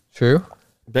 right? True.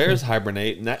 Bears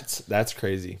hibernate, and that's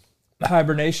crazy.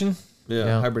 Hibernation.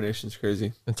 Yeah, hibernation's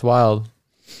crazy. It's wild.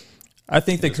 I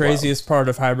think the craziest part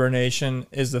of hibernation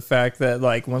is the fact that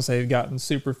like once they've gotten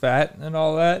super fat and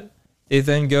all that, they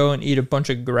then go and eat a bunch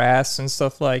of grass and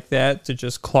stuff like that to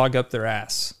just clog up their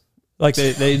ass. Like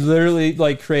they literally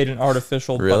like create an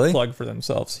artificial butt plug for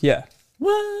themselves. Yeah.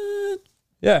 what?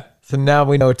 Yeah. So now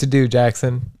we know what to do,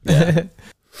 Jackson. Yeah.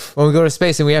 When we go to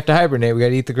space and we have to hibernate, we got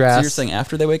to eat the grass. So you're saying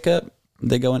after they wake up,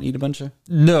 they go and eat a bunch of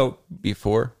No,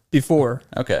 before? before.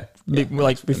 Okay. Like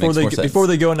before makes they more sense. before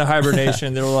they go into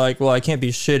hibernation, they're like, well, I can't be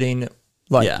shitting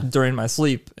like Yeah. during my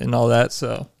sleep and all that.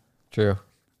 So True.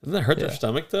 Doesn't that hurt their Yeah.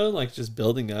 stomach though? Like just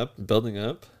building up and building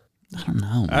up. I don't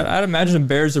know. man. I'd imagine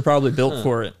bears are probably built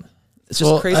for it. It's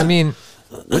just crazy. I mean,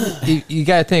 you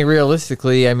got to think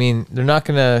realistically. I mean, they're not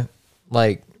going to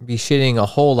like be shitting a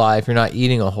whole lot if you're not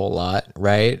eating a whole lot,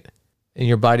 right? And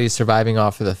your body's surviving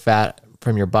off of the fat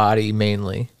from your body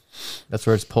mainly. That's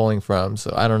where it's pulling from.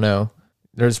 So I don't know.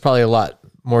 There's probably a lot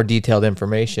more detailed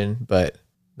information, but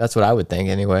that's what I would think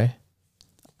anyway.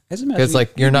 Because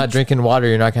like you're not drinking water,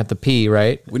 you're not going to have to pee,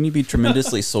 right? Wouldn't you be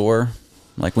tremendously sore?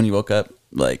 Like when you woke up,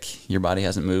 like your body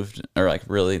hasn't moved or like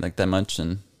really like that much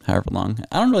and however long.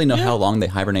 I don't really know how long they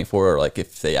hibernate for or like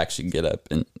if they actually get up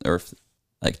and or if,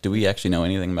 like do we actually know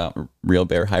anything about real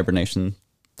bear hibernation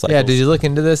cycles? Yeah, did you look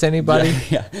into this, anybody?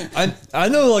 Yeah. I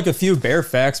know like a few bear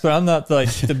facts, but I'm not like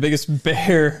the biggest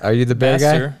bear. Are you the bear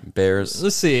guy? master. Bears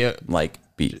Let's see. like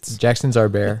beats. Jackson's our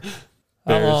bear.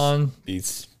 How Bears long?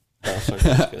 beats. Oh, sorry,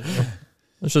 that's good.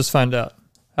 Let's just find out.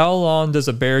 How long does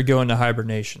a bear go into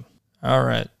hibernation? All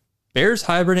right. Bears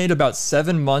hibernate about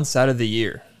 7 months out of the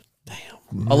year.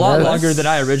 Damn. A lot That's- longer than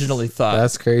I originally thought.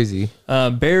 That's crazy.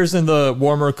 Bears in the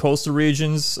warmer coastal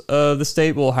regions of the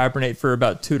state will hibernate for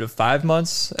about 2 to 5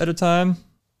 months at a time.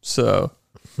 So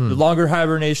the longer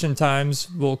hibernation times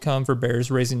will come for bears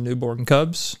raising newborn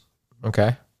cubs.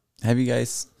 Okay. Have you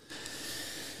guys?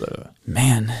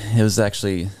 Man, it was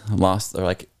actually lost or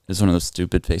like it was one of those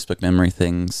stupid Facebook memory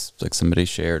things like somebody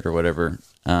shared or whatever.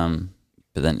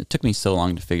 But then it took me so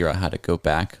long to figure out how to go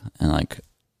back and like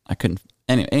I couldn't.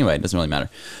 Anyway, it doesn't really matter.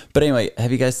 But anyway,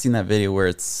 have you guys seen that video where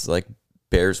it's like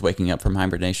bears waking up from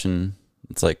hibernation?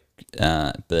 It's like,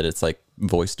 but it's like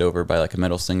voiced over by like a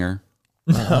metal singer.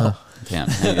 No, damn,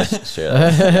 you guys should share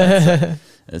that.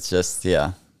 It's just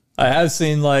I have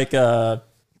seen like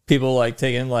people like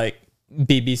taking like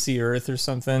BBC Earth or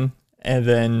something, and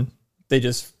then they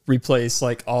just replace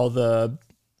like all the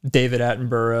David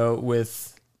Attenborough with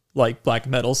like black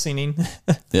metal singing.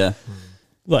 yeah.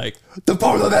 Like the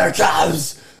polar bear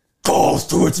calves calls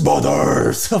to its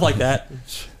mother, stuff like that.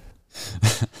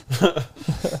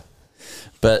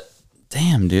 But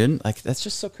damn, dude, like that's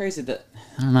just so crazy that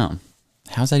I don't know.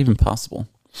 How's that even possible?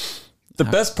 The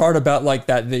best part about like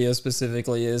that video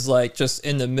specifically is like just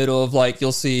in the middle of like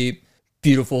you'll see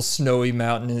beautiful snowy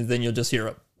mountain and then you'll just hear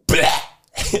a bleh.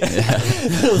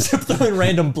 It'll just throwing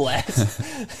random blasts.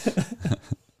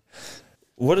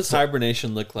 What does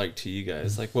hibernation look like to you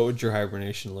guys? Like, what would your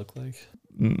hibernation look like?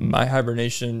 My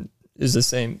hibernation is the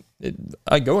same.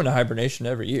 I go into hibernation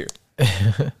every year.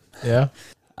 Yeah.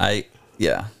 I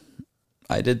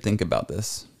did think about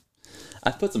this.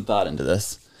 I've put some thought into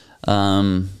this.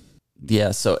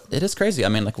 Yeah, so it is crazy. I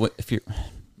mean, like,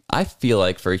 I feel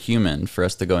like for a human, for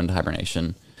us to go into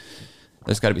hibernation,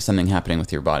 there's got to be something happening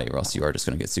with your body, or else you are just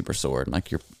going to get super sore and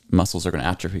like your muscles are going to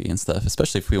atrophy and stuff.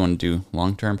 Especially if we want to do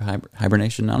long-term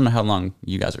hibernation. I don't know how long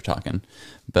you guys are talking,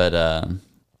 but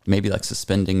maybe like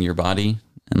suspending your body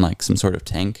in like some sort of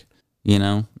tank, you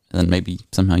know, and then maybe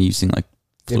somehow using like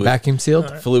Vacuum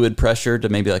sealed? fluid pressure to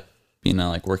maybe like, you know,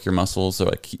 like work your muscles or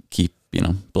like keep you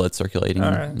know, blood circulating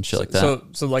and shit like that.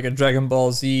 So like a Dragon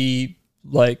Ball Z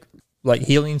like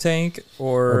healing tank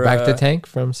Or Back to Tank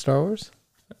from Star Wars?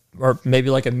 or maybe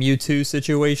like a Mewtwo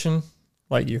situation.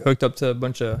 Like you hooked up to a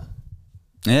bunch of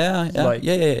Yeah, Like-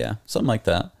 something like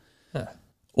that. Yeah.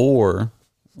 Or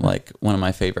like one of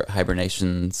my favorite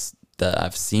hibernations that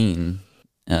I've seen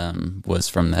was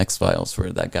from the X-Files,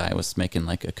 where that guy was making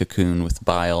like a cocoon with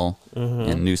bile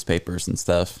and newspapers and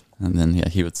stuff. And then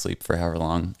he would sleep for however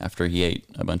long after he ate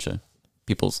a bunch of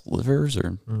people's livers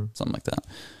or something like that.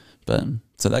 But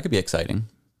so that could be exciting,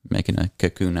 making a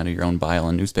cocoon out of your own bile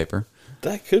and newspaper.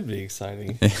 That could be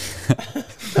exciting. I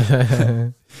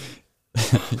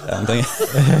don't think,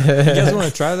 You guys want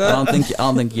to try I that?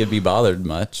 don't think you'd be bothered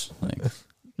much. Like,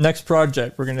 Next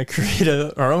project, we're gonna create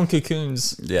our own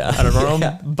cocoons yeah, out of our own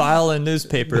bile and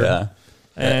newspaper. yeah.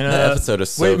 And That episode is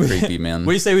so creepy, man.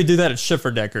 We say we do that at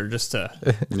Schifferdecker just to,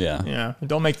 Yeah.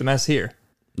 don't make the mess here.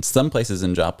 Some places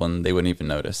in Joplin, they wouldn't even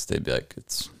notice. They'd be like,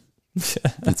 it's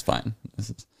fine.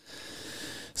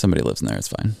 Somebody lives in there. It's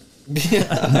fine.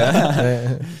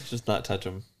 Just not touch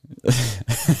them.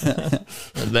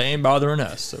 They ain't bothering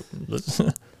us. So let's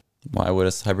Why would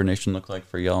a hibernation look like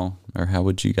for y'all? Or how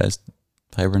would you guys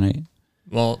hibernate?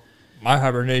 Well, my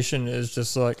hibernation is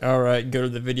just like, all right, go to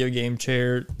the video game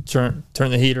chair, turn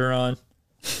the heater on,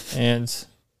 and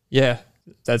yeah,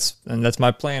 that's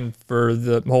my plan for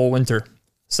the whole winter.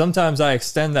 Sometimes I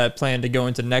extend that plan to go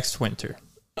into next winter.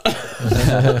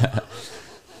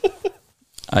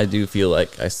 I do feel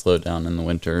like I slow down in the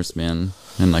winters, man,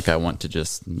 and like I want to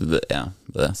just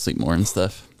sleep more and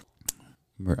stuff.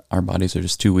 Our bodies are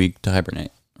just too weak to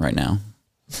hibernate right now,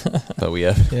 but we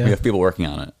have people working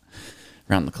on it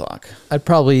around the clock. I'd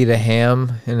probably eat a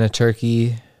ham and a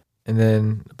turkey and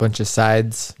then a bunch of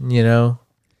sides,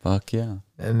 Fuck yeah.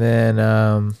 and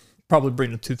then Probably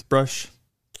bring a toothbrush.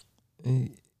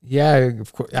 yeah,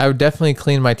 of course, I would definitely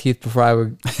clean my teeth before I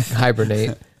would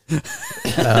hibernate.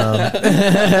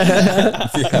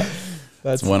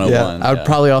 That's 101. I would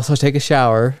probably also take a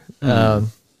shower,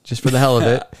 just for the hell of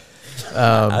it.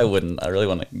 I wouldn't. I really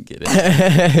want to get it.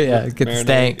 Yeah, get the Marinate,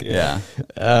 stank. Yeah.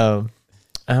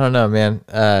 I don't know, man.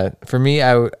 For me,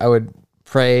 I would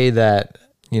pray that,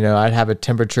 I'd have a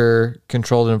temperature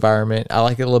controlled environment. I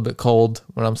like it a little bit cold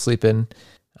when I'm sleeping,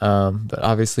 but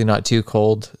obviously not too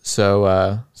cold.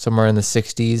 So somewhere in the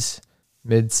 60s,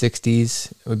 mid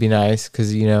 60s would be nice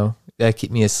because, that'd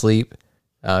keep me asleep.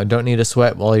 Don't need a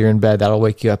sweat while you're in bed. That'll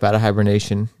wake you up out of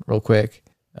hibernation real quick.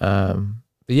 But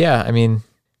yeah, I mean,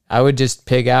 I would just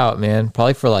pig out, man,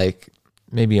 probably for like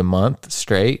maybe a month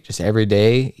straight, just every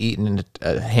day eating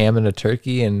a ham and a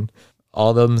turkey and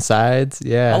all them sides.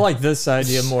 Yeah. I like this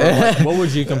idea more. Like, what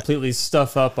would you completely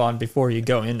stuff up on before you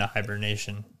go into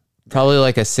hibernation? Probably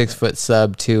like a 6-foot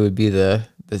sub too would be the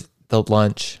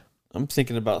lunch. I'm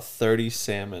thinking about 30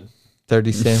 salmon.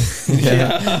 30 cents.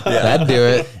 Yeah. That'd do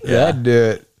it. Yeah. That'd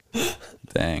do it.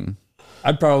 Dang.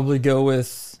 I'd probably go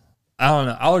with, I don't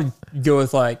know, I would go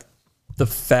with like the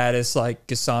fattest like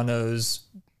Gasano's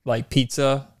like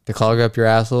pizza. To clog up your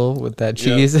asshole with that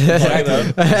cheese.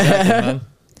 Exactly, man.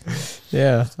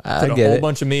 Yeah. I Put a get whole it.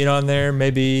 bunch of meat on there,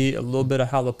 maybe a little bit of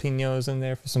jalapenos in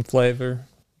there for some flavor.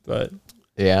 But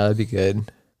Yeah, that'd be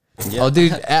good. Yeah. Oh,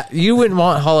 dude, you wouldn't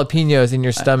want jalapenos in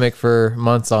your stomach for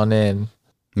months on end.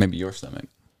 Maybe your stomach.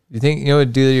 You think it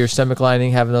would do your stomach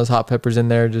lining having those hot peppers in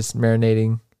there just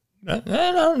marinating? I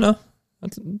don't know.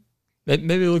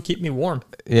 Maybe it'll keep me warm.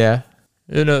 Yeah.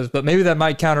 Who knows? But maybe that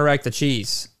might counteract the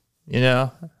cheese.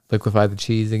 Liquefy the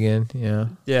cheese again. Yeah.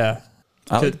 Yeah.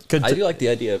 I Could do like the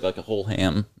idea of like a whole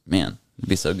ham. Man, it'd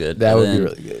be so good. That And would then- be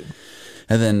really good.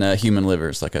 And then human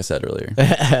livers, like I said earlier.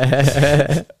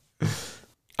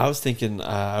 I was thinking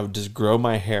I would just grow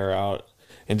my hair out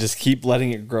and just keep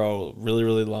letting it grow really,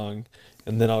 really long.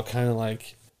 And then I'll kind of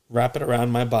like wrap it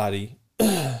around my body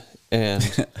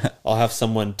and I'll have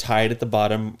someone tied at the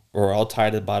bottom, or I'll tie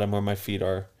at the bottom where my feet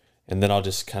are. And then I'll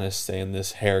just kind of stay in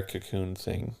this hair cocoon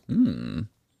thing.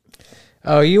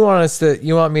 Oh, you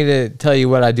want me to tell you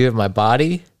what I do with my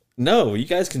body? No, you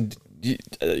guys can.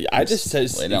 I just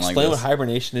said lay down explain like what this.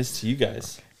 hibernation is to you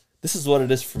guys. This is what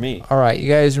it is for me. All right. You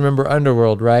guys remember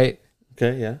Underworld, right?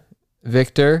 Okay, yeah.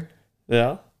 Victor,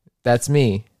 Yeah. that's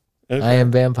me. Okay. I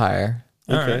am vampire.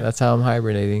 Okay. That's how I'm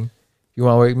hibernating. If you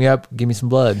want to wake me up, give me some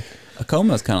blood. A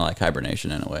coma is kind of like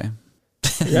hibernation in a way.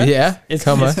 Yeah. It's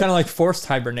coma. kind of like forced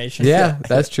hibernation. Yeah,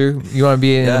 that's true. You want to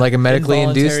be in Yeah. like a medically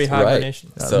Involuntary induced?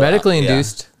 hibernation. So, medically yeah.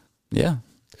 induced. Yeah.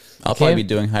 I'll probably can't- be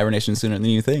doing hibernation sooner than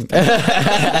you think. We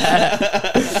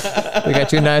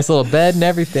got you a nice little bed and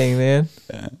everything, man.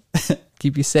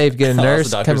 Keep you safe. Get a I'll nurse.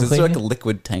 ask the Come doctors, and is there clean like a you.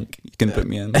 liquid tank you can put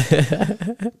me in?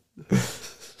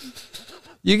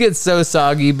 You get so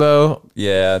soggy, Bo.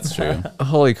 Yeah, that's true.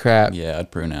 Holy crap. Yeah,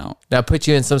 I'd prune out. Now put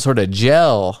you in some sort of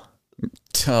gel.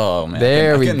 Oh, man.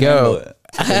 There I we couldn't go. handle it.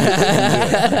 I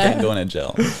can't go in a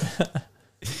gel.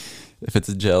 If it's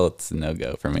a gel, it's a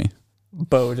no-go for me.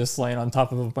 Bo just laying on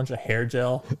top of a bunch of hair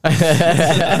gel. I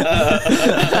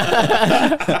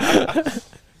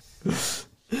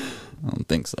don't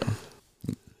think so.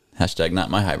 Hashtag not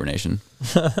my hibernation.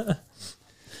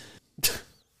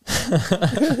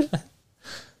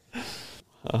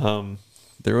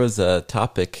 There was a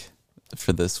topic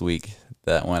for this week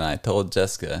that when I told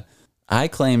Jessica, I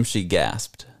claim she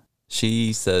gasped.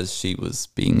 She says she was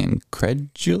being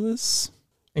incredulous.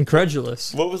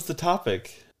 Incredulous. What was the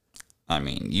topic? I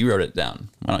mean, you wrote it down.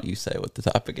 Why don't you say what the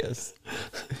topic is?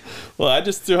 Well, I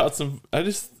just threw out some.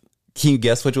 Can you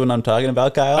guess which one I'm talking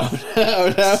about, Kyle? I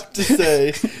would have to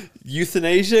say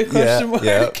euthanasia? Question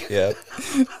mark. Yeah.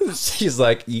 She's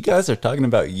like, you guys are talking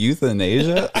about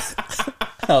euthanasia?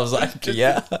 I was like,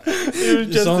 yeah. It was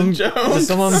just a joke. Does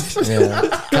someone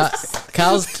Yeah.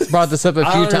 Kyle's brought this up a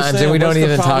I few don't times, and understand we don't what's the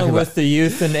even talk problem about. with the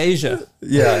euthanasia.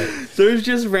 Yeah. There's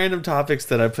just random topics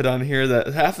that I put on here that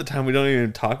half the time we don't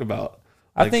even talk about.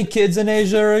 I think kids in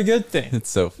Asia are a good thing. It's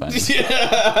so funny.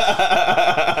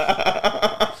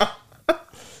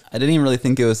 I didn't even really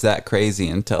think it was that crazy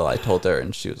until I told her,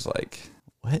 and she was like,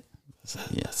 what? I was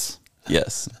like, yes.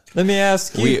 Let me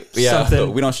ask you But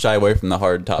something. we don't shy away from the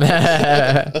hard topics.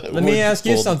 Let me ask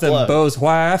you full something, blood. Bo's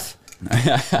wife.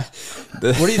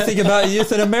 What do you think about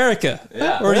youth in America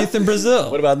or youth in Brazil?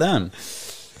 What about them?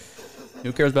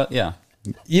 Who cares about,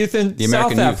 Youth in The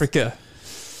South American youth. Africa.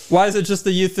 Why is it just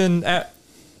the youth in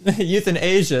youth in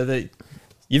Asia that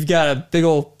you've got a big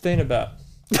old thing about?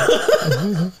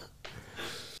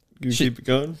 You keep it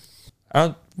going?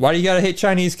 Why do you gotta hate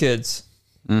Chinese kids?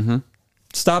 Mm-hmm.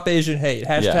 Stop Asian hate.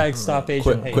 Hashtag stop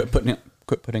Asian hate.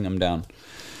 Quit putting them down.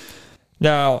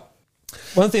 Now,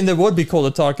 one thing that would be cool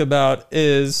to talk about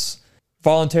is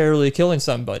voluntarily killing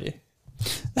somebody.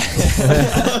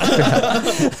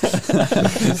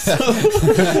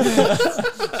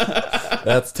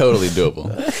 That's totally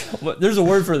doable. There's a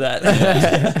word for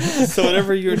that. So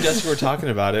whenever you and Jessica were talking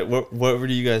about it, what were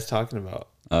you guys talking about?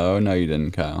 Oh, no, you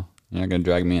didn't, Kyle. You're not going to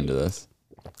drag me into this.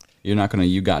 You're not going to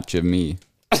you gotcha me.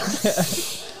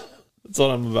 That's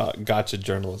what I'm about. Gotcha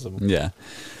journalism. Yeah.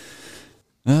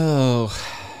 Oh,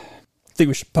 I think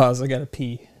we should pause. I gotta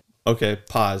pee. Okay,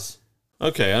 pause.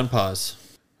 Okay, unpause.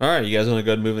 All right, you guys want to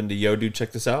go ahead and move into Yo Dude,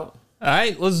 check this out? All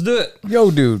right, let's do it.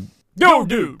 Yo, dude. Yo,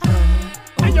 dude.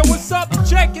 Hey, yo, what's up?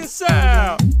 Check this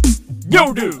out.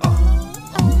 Yo, dude.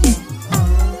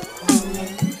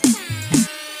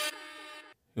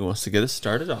 Who wants to get us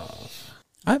started off?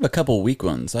 I have a couple weak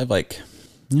ones. I have you know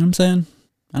what I'm saying?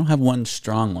 I don't have one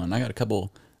strong one. I got a couple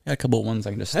ones I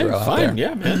can just Hey, throw out fine. there.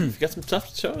 Yeah, man. If you got some stuff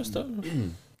to show us, though.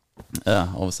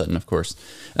 All of a sudden, of course.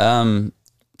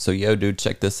 So, yo, dude,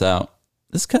 check this out.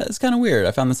 It's kind of weird.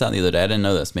 I found this out the other day. I didn't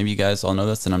know this. Maybe you guys all know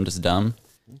this, and I'm just dumb.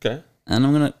 Okay.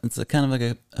 And it's a kind of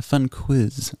like a fun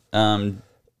quiz.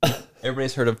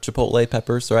 Everybody's heard of Chipotle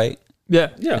peppers, right?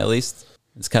 Yeah. Yeah. At least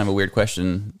it's kind of a weird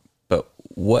question. But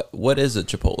what is a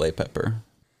Chipotle pepper?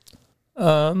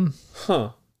 Huh.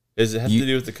 Does it have to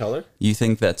do with the color? You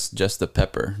think that's just a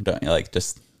pepper, don't you?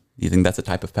 You think that's a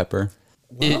type of pepper?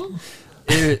 It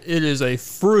is a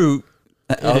fruit.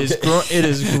 It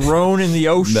is grown in the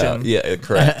ocean. No, yeah,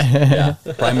 correct. Yeah,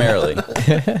 primarily.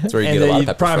 That's where you And get a lot they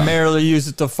of peppers primarily use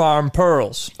it to farm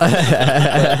pearls.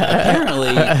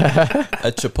 Apparently,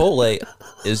 a Chipotle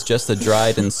is just a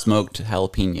dried and smoked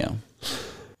jalapeno.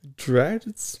 Dried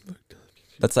and smoked.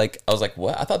 That's I was like,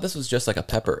 what? I thought this was just like a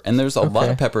pepper. And there's a lot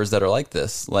of peppers that are like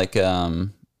this. Like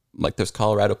there's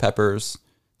Colorado peppers.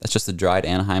 That's just a dried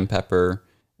Anaheim pepper.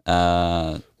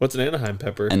 What's an Anaheim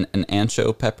pepper? An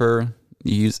ancho pepper.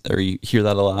 You hear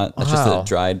that a lot. That's just Wow. a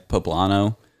dried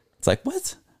poblano. It's like,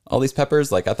 what? All these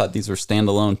peppers? Like, I thought these were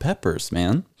standalone peppers,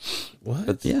 man. What?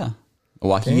 But yeah. A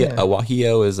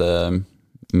guajillo is a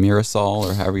mirasol,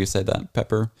 or however you say that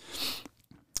pepper.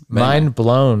 Mind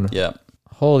blown. Yeah.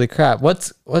 Holy crap.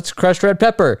 What's crushed red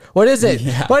pepper? What is it?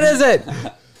 What is it?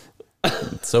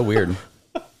 It's so weird.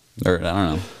 Or, I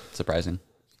don't know. Surprising.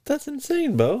 That's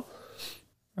insane, Bo.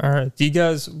 All right. Do you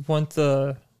guys want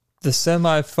the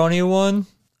semi-funny one?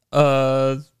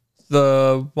 The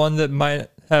one that might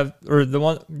have, or the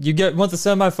one want the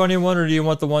semi-funny one, or do you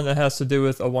want the one that has to do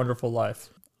with A Wonderful Life?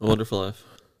 A Wonderful Life.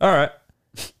 All right.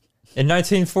 In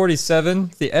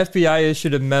 1947, the FBI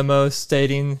issued a memo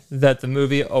stating that the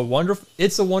movie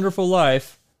It's a Wonderful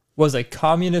Life was a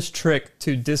communist trick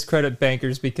to discredit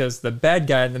bankers because the bad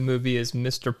guy in the movie is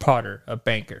Mr. Potter, a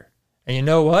banker. And you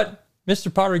know what?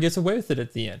 Mr. Potter gets away with it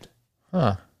at the end.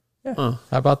 Huh. Yeah.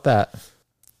 How about that?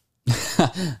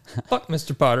 Fuck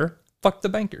Mr. Potter. Fuck the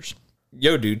bankers.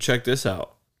 Yo, dude, check this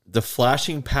out. The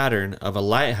flashing pattern of a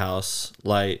lighthouse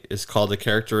light is called a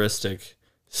characteristic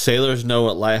Sailors know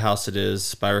what lighthouse it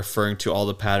is by referring to all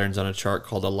the patterns on a chart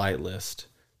called a light list.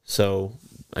 So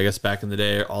I guess back in the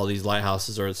day, all these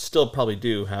lighthouses, or still probably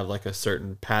do, have like a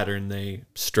certain pattern they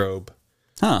strobe.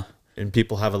 Huh. And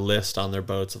people have a list on their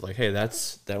boats of like, hey, that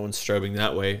one's strobing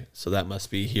that way, so that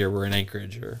must be here. We're in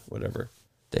Anchorage or whatever.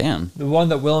 Damn. The one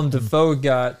that Willem Dafoe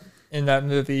got in that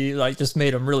movie, like, just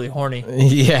made him really horny.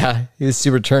 Yeah, he was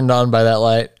super turned on by that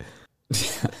light.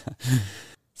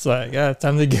 It's like, yeah,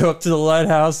 time to go up to the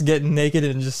lighthouse, get naked,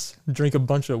 and just drink a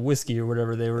bunch of whiskey or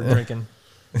whatever they were drinking.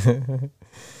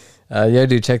 Yeah,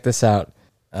 dude, check this out.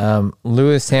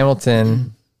 Lewis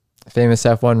Hamilton, famous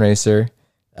F1 racer,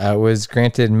 was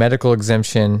granted medical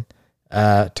exemption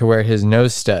to wear his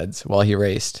nose studs while he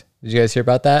raced. Did you guys hear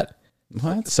about that?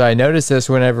 What? So I noticed this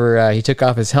whenever he took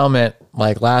off his helmet,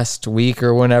 like last week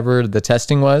or whenever the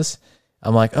testing was.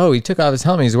 I'm like, oh, he took off his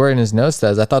helmet. He's wearing his nose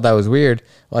studs. I thought that was weird.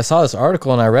 Well, I saw this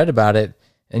article and I read about it.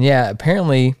 And yeah,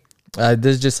 apparently,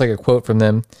 this is just like a quote from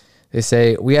them. They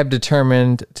say, we have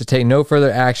determined to take no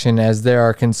further action as there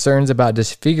are concerns about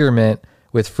disfigurement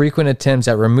with frequent attempts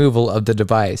at removal of the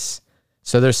device.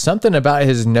 So there's something about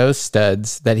his nose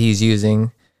studs that he's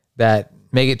using that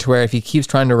make it to where if he keeps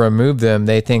trying to remove them,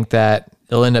 they think that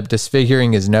it'll end up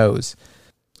disfiguring his nose.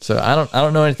 So I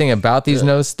don't know anything about these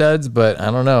nose studs, but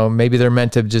I don't know. Maybe they're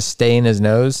meant to just stay in his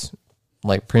nose,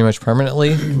 like pretty much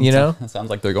permanently, you know? That sounds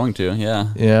like they're going to, yeah.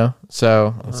 You know?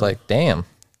 So it's like, damn.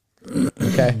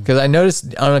 Okay. Because I noticed,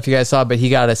 I don't know if you guys saw, but he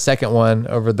got a second one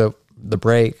over the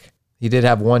break. He did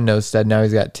have one nose stud. Now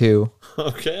he's got two.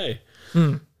 Okay. I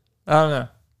don't know.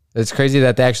 It's crazy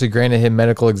that they actually granted him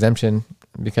medical exemption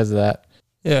because of that.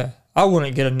 Yeah, I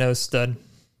wouldn't get a nose stud.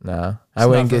 Nah, I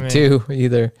wouldn't not for get me. two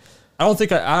either. I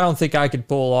don't think I could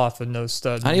pull off a nose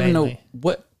stud. I don't even know mainly.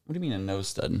 what do you mean a nose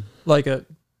stud? Like a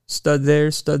stud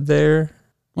there.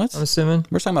 What? I'm assuming.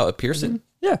 We're talking about a piercing?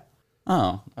 Yeah.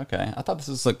 Oh, okay. I thought this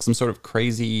was like some sort of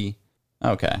crazy.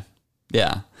 Okay.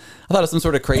 Yeah. I thought it was some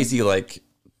sort of crazy like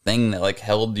thing that like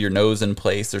held your nose in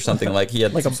place or something. Like he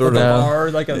had Like some a sort like of. a bar,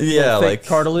 like a Yeah, fake like-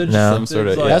 cartilage. No. Some sort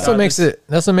of- Like, yeah. That's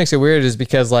what makes it weird is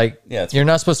because like Yeah, it's- you're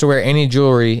not supposed to wear any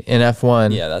jewelry in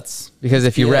F1. Yeah, that's Because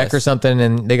if you wreck or Yes. something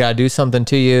and they gotta do something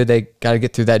to you, they gotta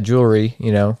get through that jewelry,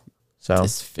 you know. So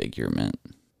disfigurement.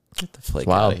 Get the flake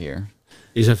wild. out of here.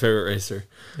 He's my favorite racer.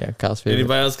 yeah, Kyle's favorite.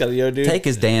 Anybody else got a yo dude? Take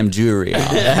his damn jewelry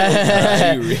off.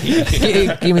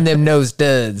 Give me them nose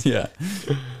studs. Yeah.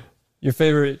 Your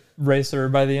favorite racer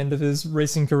by the end of his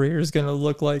racing career is gonna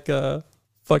look like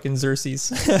fucking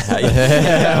Xerxes. Oh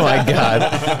my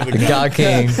God, the God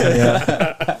King.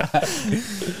 Yeah.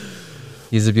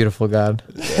 He's a beautiful God.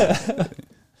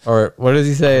 Or what does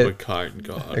he say? I'm a kind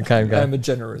God. A kind God. I'm a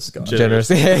generous god. Generous.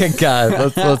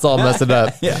 God, let's all mess it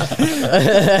up.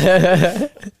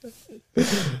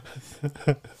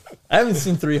 I haven't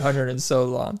seen 300 in so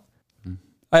long.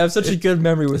 I have such a good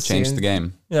memory with Changed seeing the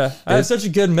game. Yeah, I have such a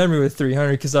good memory with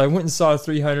 300 because I went and saw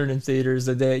 300 in theaters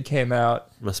the day it came out.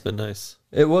 Must have been nice.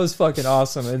 It was fucking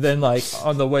awesome. And then, like,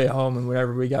 on the way home and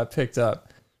whenever we got picked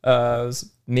up, it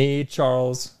was me,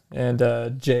 Charles, and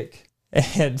Jake.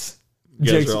 And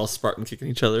You guys Jake's, are all Spartan kicking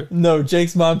each other. no,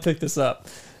 Jake's mom picked us up.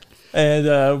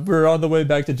 And we're on the way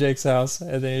back to Jake's house.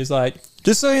 And then he's like,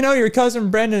 just so you know, your cousin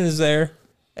Brendan is there.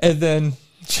 And then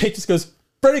Jake just goes,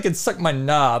 Brendan can suck my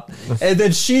knob. And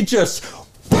then she just...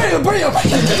 Bam, bam,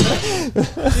 bam.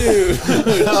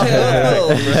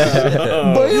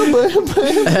 Bam, bam,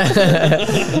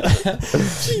 bam.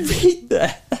 She beat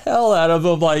the hell out of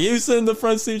him. Like, he was in the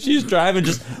front seat, she's driving,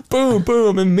 just boom,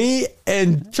 boom. And me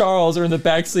and Charles are in the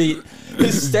back seat,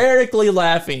 hysterically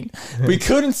laughing. We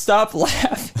couldn't stop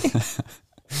laughing.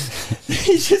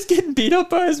 He's just getting beat up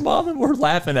by his mom, and we're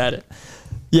laughing at it.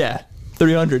 Yeah,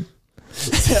 300.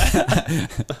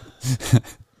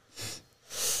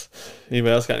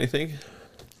 Anybody else got anything?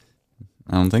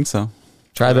 I don't think so.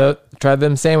 Try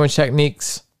them sandwich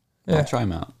techniques. Yeah. I'll try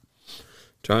them out.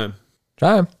 Try them.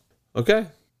 Try them. Okay.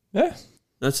 Yeah,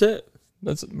 That's it.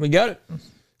 we got it.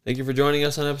 Thank you for joining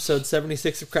us on episode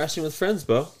 76 of Crashing with Friends,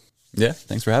 Bo. Yeah.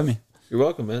 Thanks for having me. You're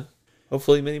welcome, man.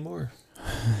 Hopefully many more.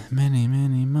 Many,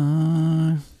 many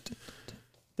more.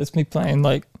 That's me playing,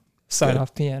 like,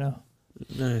 sign-off piano.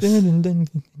 Nice. Dun, dun,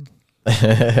 dun.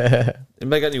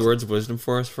 Anybody got any words of wisdom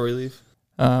for us before we leave?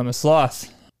 A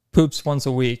sloth poops once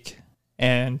a week,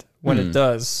 and when it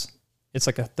does, it's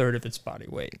like a third of its body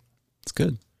weight. It's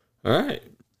good. All right.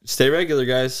 Stay regular,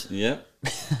 guys. Yep.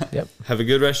 Have a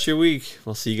good rest of your week.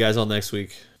 We'll see you guys all next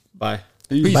week. Bye.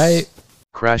 Bye.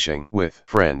 Crashing with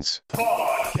Friends.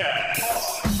 Podcast.